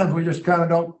many times, we just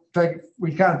kind of take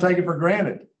it for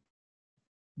granted.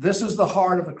 This is the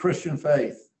heart of the Christian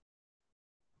faith.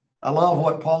 I love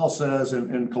what Paul says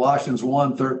in Colossians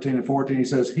 1:13 and 14. He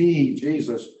says, He,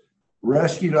 Jesus,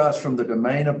 rescued us from the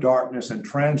domain of darkness and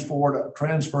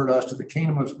transferred us to the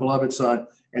kingdom of his beloved Son,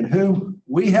 in whom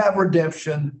we have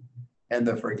redemption and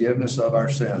the forgiveness of our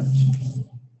sins.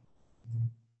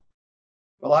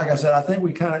 But like I said, I think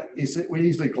we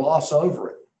easily gloss over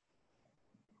it.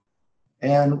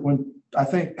 And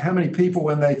how many people,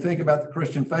 when they think about the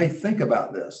Christian faith, think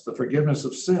about this, the forgiveness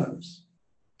of sins.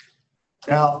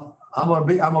 Now, I'm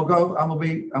gonna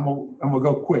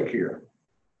go quick here.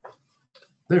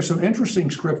 There's some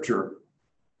interesting scripture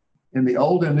in the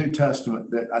Old and New Testament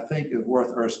that I think is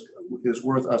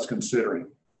worth us considering.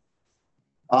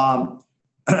 I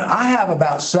have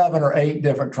about 7 or 8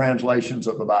 different translations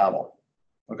of the Bible.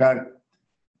 Okay,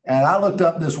 and I looked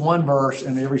up this one verse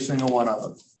in every single one of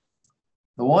them.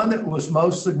 The one that was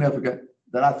most significant,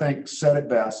 that I think said it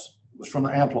best, was from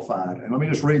the Amplified. And let me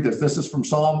just read this. This is from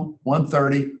Psalm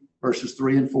 130, verses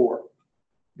 3 and 4.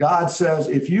 God says,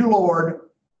 if you, Lord,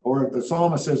 or the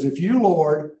psalmist says, if you,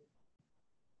 Lord,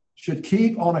 should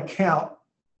keep an account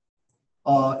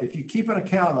of,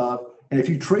 and if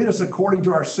you treat us according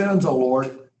to our sins, O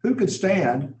Lord, who could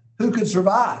stand? Who could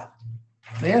survive?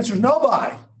 The answer is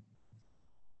nobody.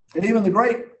 And even the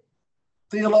great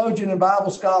theologian and Bible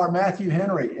scholar Matthew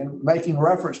Henry, in making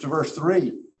reference to verse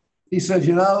 3, he says,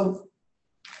 in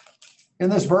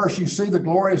this verse, you see the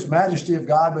glorious majesty of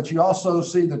God, but you also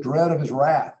see the dread of his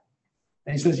wrath.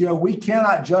 And he says, we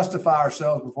cannot justify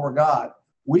ourselves before God.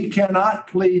 We cannot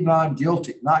plead not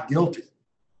guilty.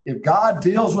 If God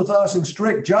deals with us in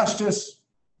strict justice,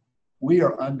 we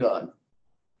are undone.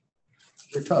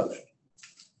 We're toast.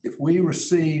 If we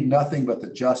receive nothing but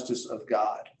the justice of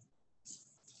God.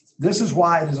 This is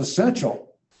why it is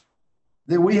essential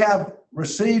that we have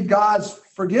received God's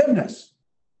forgiveness.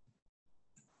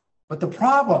 But the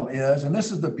problem is, and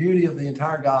this is the beauty of the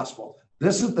entire gospel,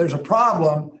 there's a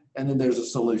problem and then there's a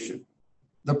solution.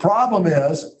 The problem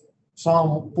is,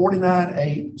 Psalm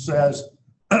 49:8 says,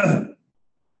 the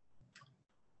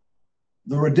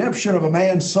redemption of a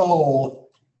man's soul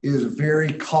is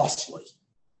very costly.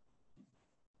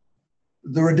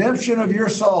 The redemption of your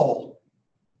soul,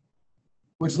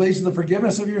 which leads to the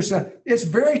forgiveness of your sin, it's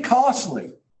very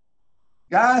costly.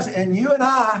 Guys, and you and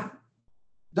I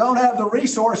don't have the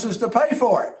resources to pay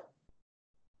for it.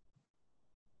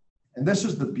 And this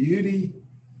is the beauty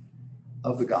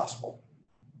of the gospel.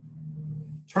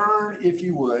 Turn, if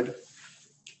you would,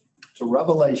 to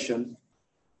Revelation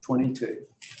 22.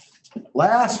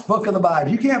 Last book of the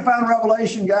Bible. You can't find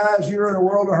Revelation, guys, you're in a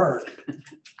world of hurt.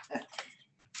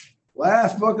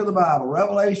 Last book of the Bible,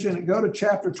 Revelation, go to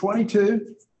chapter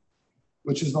 22,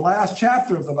 which is the last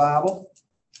chapter of the Bible,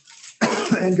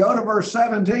 and go to verse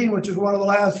 17, which is one of the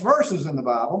last verses in the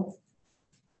Bible.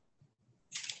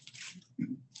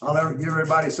 I'll give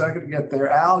everybody a second to get there.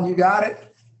 Al, you got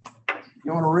it?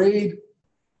 You want to read?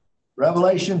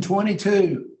 Revelation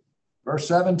 22, verse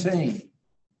 17.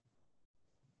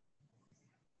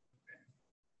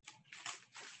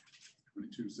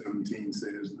 (22:17)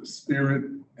 says, the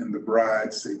Spirit and the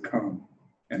bride say, come,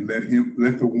 and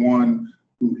let the one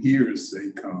who hears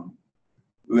say, come.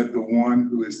 Let the one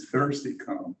who is thirsty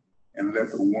come, and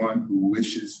let the one who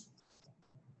wishes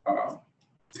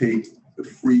take the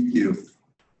free gift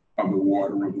of the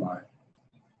water of life.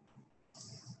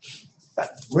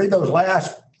 Read those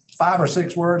last 5 or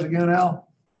 6 words again, Al.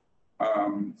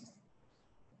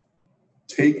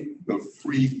 Take the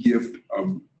free gift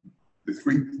of the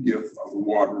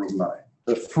water of life.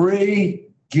 The free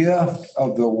gift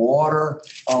of the water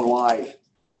of life.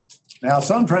 Now,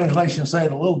 some translations say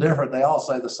it a little different. They all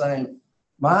say the same.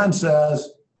 Mine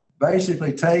says,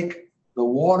 basically, take the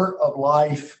water of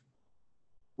life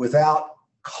without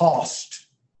cost.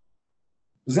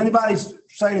 Does anybody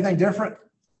say anything different?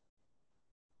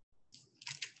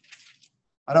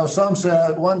 I know some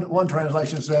said, one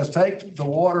translation says, take the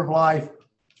water of life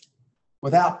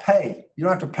without pay. You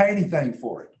don't have to pay anything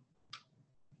for it.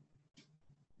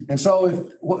 And so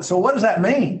what does that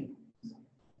mean?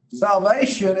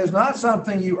 Salvation is not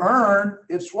something you earn.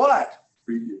 It's what?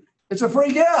 Free gift. It's a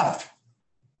free gift.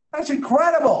 That's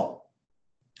incredible.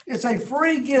 It's a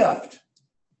free gift.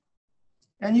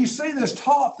 And you see this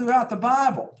taught throughout the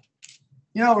Bible.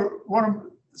 You know, one of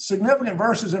the significant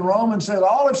verses in Romans says,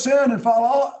 all have sinned and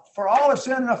all have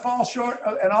sinned and fall short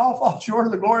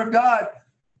of the glory of God.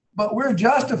 But we're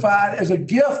justified as a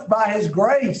gift by his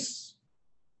grace.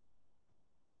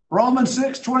 Romans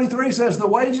 6:23 says the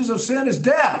wages of sin is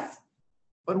death.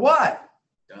 But what?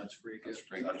 God's free gift.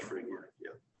 God's free gift.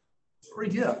 Yeah. Free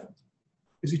gift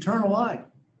is eternal life.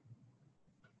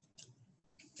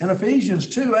 In Ephesians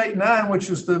 2:8-9, which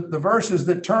was the verses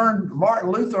that turned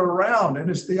Martin Luther around in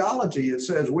his theology, it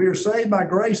says, we are saved by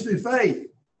grace through faith,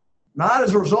 not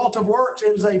as a result of works.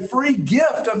 It is a free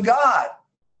gift of God.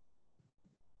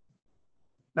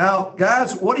 Now,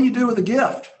 guys, what do you do with a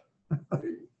gift?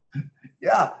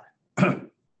 Yeah,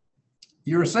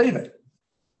 you receive it.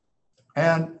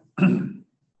 And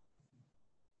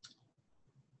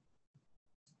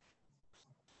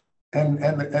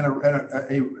let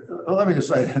me just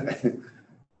say,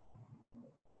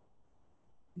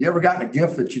 you ever gotten a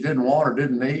gift that you didn't want or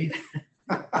didn't need?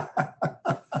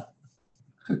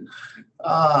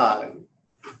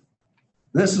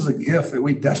 This is a gift that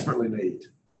we desperately need.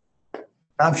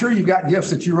 I'm sure you've got gifts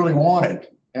that you really wanted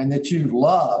and that you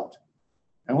loved.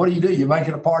 And what do? You make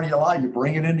it a part of your life. You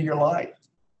bring it into your life. I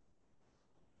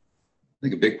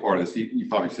think a big part of this, you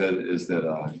probably said, is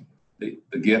that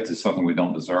the gift is something we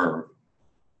don't deserve.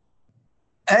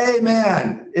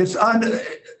 Amen.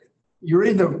 You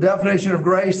read the definition of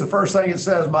grace, the first thing it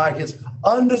says, Mike, it's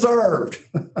undeserved.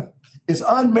 It's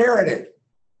unmerited.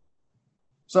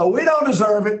 So we don't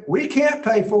deserve it. We can't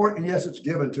pay for it. And yes, it's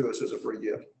given to us as a free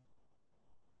gift.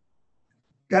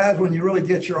 Guys, when you really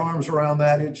get your arms around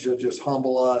that, it should just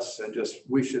humble us and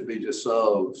we should be just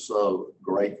so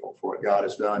grateful for what God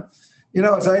has done. You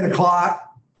know, it's 8:00.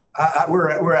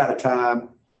 We're out of time.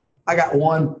 I got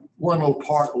one little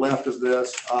part left of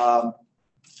this. And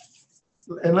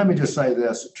let me just say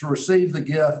this, to receive the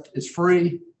gift, it's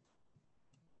free,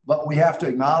 but we have to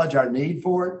acknowledge our need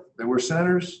for it, that we're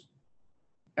sinners.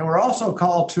 And we're also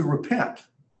called to repent.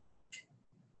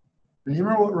 And you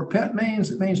remember what repent means?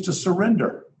 It means to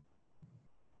surrender.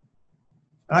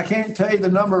 And I can't tell you the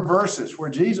number of verses where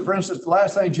Jesus, for instance, the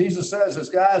last thing Jesus says is,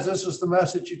 guys, this is the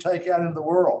message you take out into the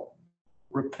world.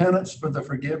 Repentance for the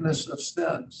forgiveness of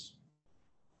sins.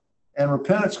 And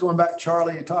repentance, going back,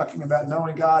 Charlie, you're talking about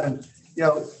knowing God. And, you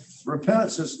know,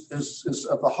 repentance is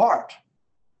of the heart.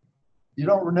 You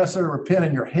don't necessarily repent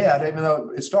in your head, even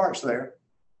though it starts there.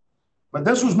 But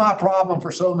this was my problem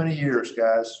for so many years,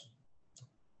 guys.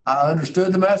 I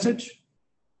understood the message,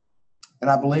 and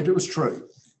I believed it was true.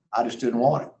 I just didn't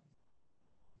want it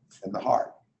in the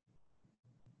heart.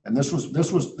 And this was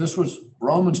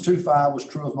Romans 2:5 was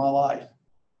true of my life.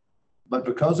 But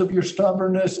because of your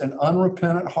stubbornness and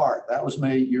unrepentant heart, that was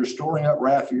me, you're storing up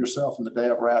wrath for yourself in the day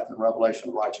of wrath and revelation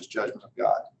of righteous judgment of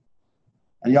God.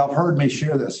 And y'all have heard me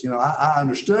share this. You know, I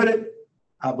understood it.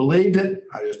 I believed it.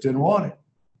 I just didn't want it.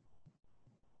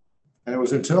 And it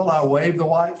was until I waved the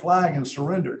white flag and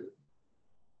surrendered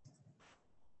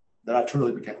that I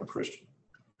truly became a Christian.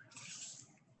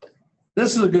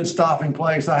 This is a good stopping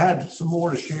place. I had some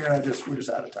more to share. We're just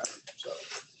out of time. So,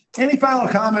 any final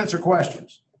comments or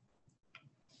questions?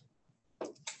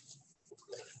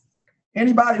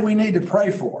 Anybody we need to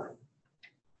pray for?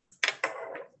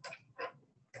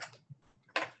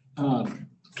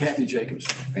 Kathy Jacobs'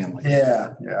 family.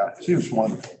 Yeah. She was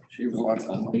wonderful. She was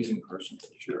an amazing person.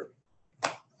 Sure.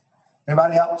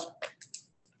 Anybody else?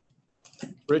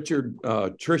 Richard,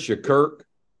 Tricia Kirk.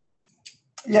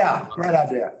 Yeah, great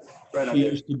idea. She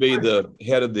used to be the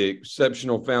head of the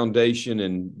Exceptional Foundation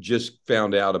and just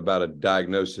found out about a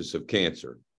diagnosis of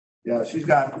cancer. Yeah, she's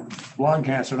got lung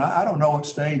cancer, and I don't know what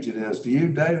stage it is. Do you,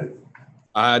 David?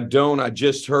 I don't. I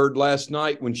just heard last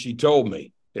night when she told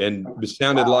me, and it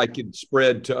sounded like it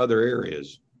spread to other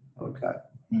areas. Okay.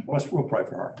 We'll pray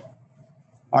for her.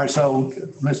 All right, so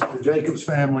Mr. Jacobs'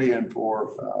 family and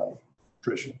for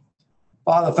Tricia.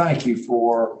 Father, thank you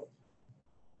for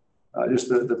just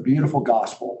the beautiful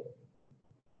gospel.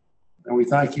 And we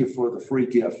thank you for the free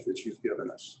gift that you've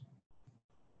given us.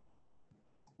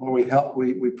 Lord,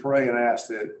 we pray and ask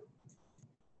that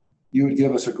you would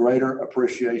give us a greater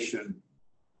appreciation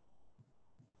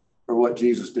for what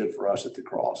Jesus did for us at the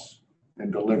cross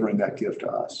and delivering that gift to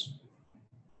us.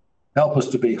 Help us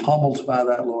to be humbled by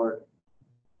that, Lord.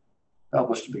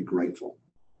 Help us to be grateful.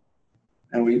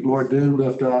 And we, Lord, do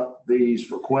lift up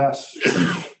these requests.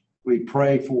 We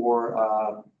pray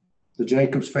for the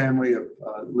Jacobs family of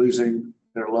losing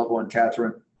their loved one,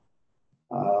 Catherine.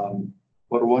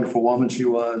 What a wonderful woman she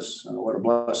was. What a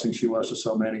blessing she was to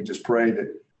so many. Just pray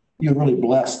that you really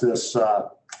bless this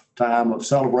time of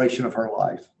celebration of her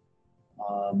life.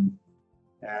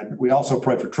 And we also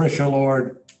pray for Tricia,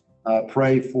 Lord.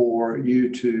 Pray for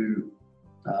you to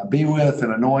be with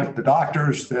and anoint the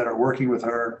doctors that are working with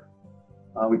her.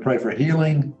 We pray for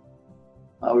healing.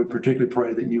 We particularly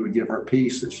pray that you would give her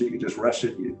peace, that she could just rest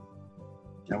in you.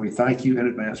 And we thank you in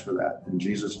advance for that. In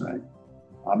Jesus' name.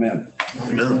 Amen.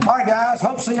 All right, guys.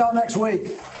 Hope to see y'all next week.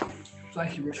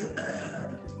 Thank you, Richard.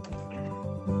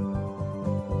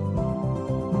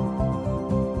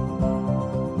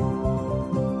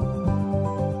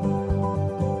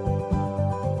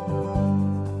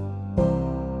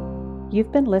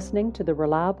 You've been listening to the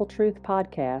Reliable Truth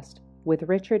Podcast with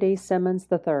Richard E. Simmons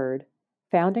III,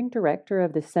 Founding Director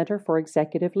of the Center for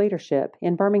Executive Leadership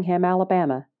in Birmingham,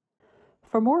 Alabama.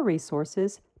 For more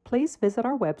resources, please visit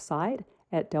our website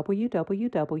at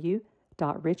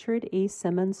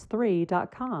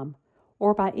www.richardesimmons3.com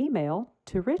or by email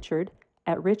to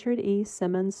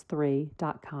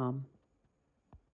richard@richardesimmons3.com.